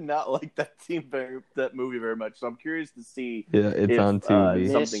 I did not like that movie very much. So I'm curious to see Yeah, it's if on Tubi.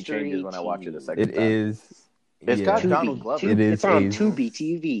 something Mystery changes when I watch it a second It time. is It's got Donald Glover. It's on Tubi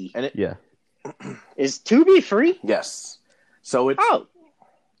TV. And Is Tubi free? Yes. So it's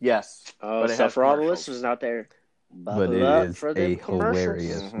yes. Oh, so for all the listeners out there, but it is a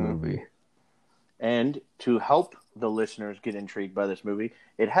hilarious movie. And to help the listeners get intrigued by this movie,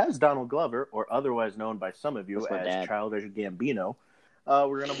 it has Donald Glover, or otherwise known by some of you as Childish Gambino.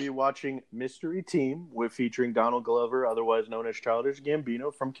 We're going to be watching Mystery Team, featuring Donald Glover, otherwise known as Childish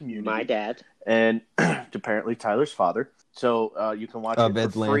Gambino from Community. My dad. And apparently Tyler's father. So you can watch it for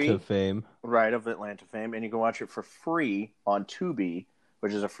Atlanta free. Fame. Right, of Atlanta fame. And you can watch it for free on Tubi,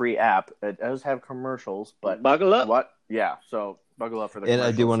 which is a free app. It does have commercials, but... Buckle up. What? Yeah, so buckle up for the commercials.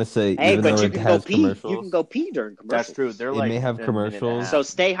 And I do want to say, hey, but you can go pee. You can go pee during commercials. That's true. It may have commercials. So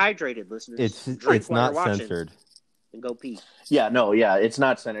stay hydrated, listeners. It's not censored. And go pee. Yeah, it's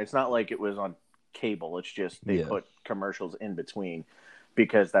not censored. It's not like it was on cable. It's just they put commercials in between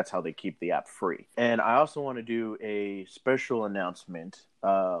because that's how they keep the app free. And I also want to do a special announcement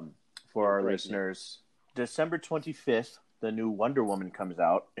for our listeners. December 25th, the new Wonder Woman comes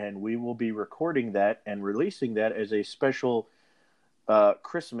out, and we will be recording that and releasing that as a special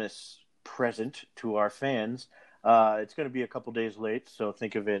Christmas present to our fans. It's going to be a couple days late, so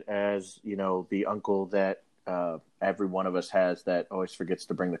think of it as, the uncle that every one of us has that always forgets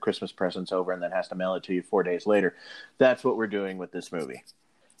to bring the Christmas presents over and then has to mail it to you 4 days later. That's what we're doing with this movie.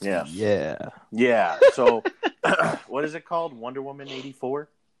 Yeah. So what is it called? Wonder Woman 84?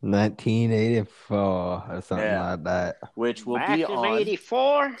 1984 or something like that. Which will Back be in on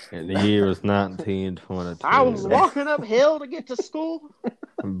 84. And the year was 1922. I was walking uphill to get to school.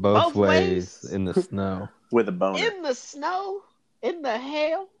 Both ways in the snow. With a boner. In the snow? In the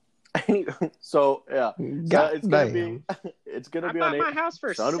hail? So it's gonna be on my house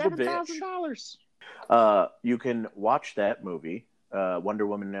for $7,000. You can watch that movie, Wonder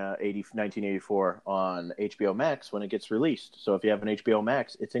Woman 1984, on HBO Max when it gets released. So if you have an HBO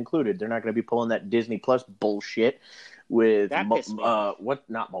Max, it's included. They're not going to be pulling that Disney Plus bullshit with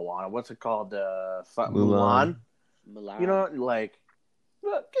not Moana. What's it called? Mulan.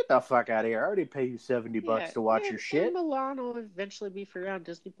 Get the fuck out of here! I already pay you $70 to watch your shit. Mulan will eventually be free on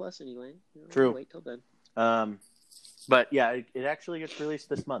Disney Plus anyway. True. Wait till then. But yeah, it actually gets released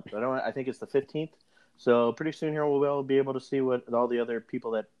this month. I think it's the 15th. So pretty soon here we'll be able to see what all the other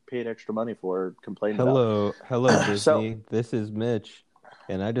people that paid extra money for complained about. Hello, Disney. This is Mitch,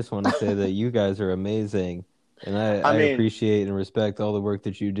 and I just want to say that you guys are amazing. And I appreciate and respect all the work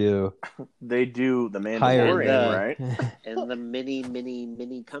that you do. They do the Mandalorian, right? And the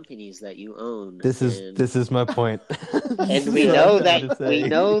many companies that you own. This is my point. And we know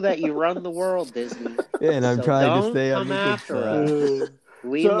that you run the world, Disney. Yeah, and I'm trying to stay on after us.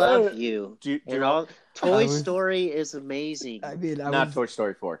 We love you. Toy Story is amazing. Not Toy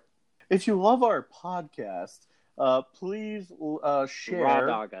Story 4. If you love our podcast, please share. Raw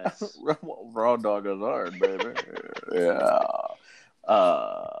dog us. Raw dog us hard, baby. Yeah.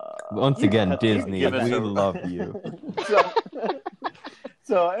 Once again, Disney, we love you.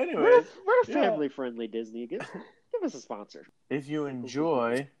 So anyways, we're family friendly, Disney. Give us a sponsor. If you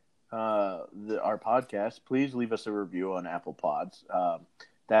enjoy our podcast, please leave us a review on Apple Pods.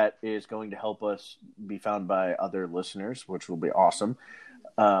 That is going to help us be found by other listeners, which will be awesome.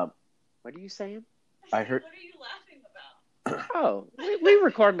 What are you saying? I heard. What are you laughing about? Oh, we're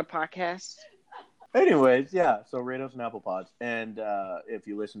recording a podcast. Anyways, yeah. So rate us on Apple Pods, and if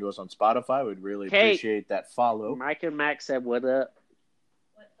you listen to us on Spotify, we'd really appreciate that follow. Mike and Max said, "What up?"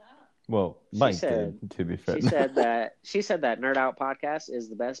 What's up? Well, Mike did. To be fair, she said that Nerd Out podcast is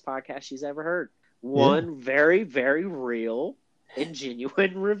the best podcast she's ever heard. One very, very real and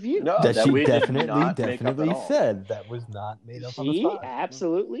genuine review. No, that she definitely said that was not made up on the spot. She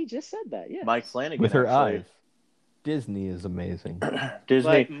absolutely just said that. Yeah, Mike Flanagan with her eyes. Disney is amazing.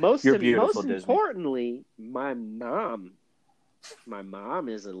 Disney, most beautiful. Most importantly, my mom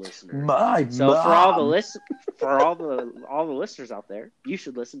is a listener. For all the listeners out there, you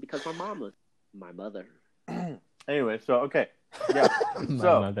should listen because my mother. Anyway, so okay, yeah,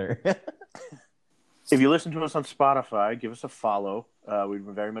 mother. If you listen to us on Spotify, give us a follow. We'd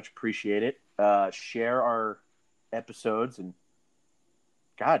very much appreciate it. Share our episodes, and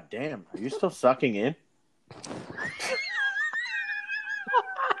God damn, are you still sucking in?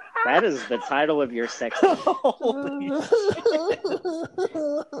 That is the title of your sex. Holy shit.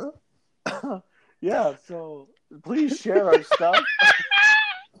 Yeah, so please share our stuff.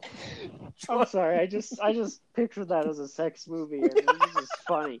 I'm sorry, I just pictured that as a sex movie, and this is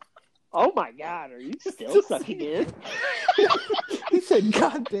funny. Oh my God, are you still sucking in? He said,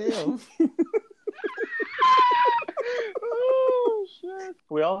 "God damn." Oh shit.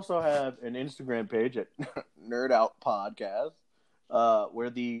 We also have an Instagram page at Nerd Out Podcast, where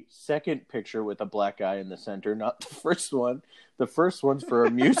the second picture with a black guy in the center, not the first one. The first one's for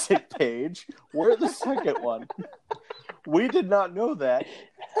a music page. We're the second one. We did not know that.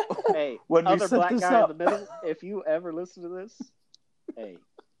 Hey, when we other set black this guy up. in the middle, if you ever listen to this, hey,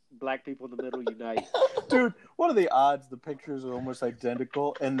 black people in the middle unite. Dude, what are the odds the pictures are almost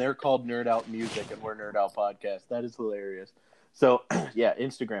identical and they're called Nerd Out Music and we're Nerd Out Podcast? That is hilarious. So, yeah,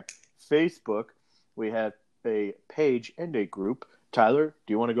 Instagram. Facebook, we have a page and a group. Tyler,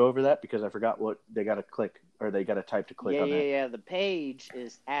 do you want to go over that? Because I forgot what they got to click or they got to type to click on that. Yeah. The page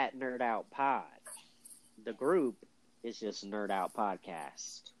is at Nerd Out Pod. The group is just Nerd Out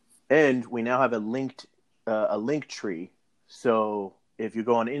Podcast. And we now have a link tree. So if you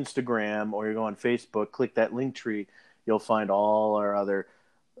go on Instagram or you go on Facebook, click that link tree. You'll find all our other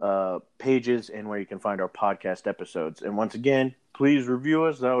pages and where you can find our podcast episodes. And once again, please review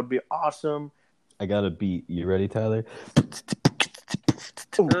us. That would be awesome. I got a beat. You ready, Tyler?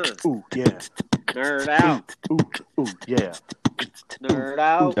 Ooh, yeah. Nerd Out. Ooh, yeah. Nerd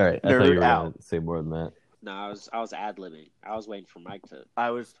Out. All right, I Nerd thought you were out. gonna say more than that. No, I was ad-libbing. I was waiting for Mike to.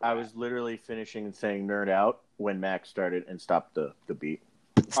 I was literally finishing and saying nerd out when Max started and stopped the beat.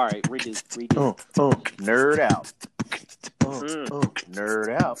 All right, redo. Nerd out.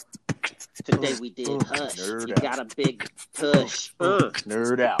 Nerd out. Today we did Hush. Nerd You out. got a big push.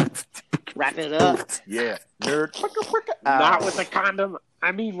 Nerd out. Wrap it up. Yeah. Nerd. Not with a condom.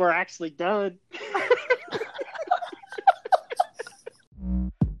 I mean, we're actually done.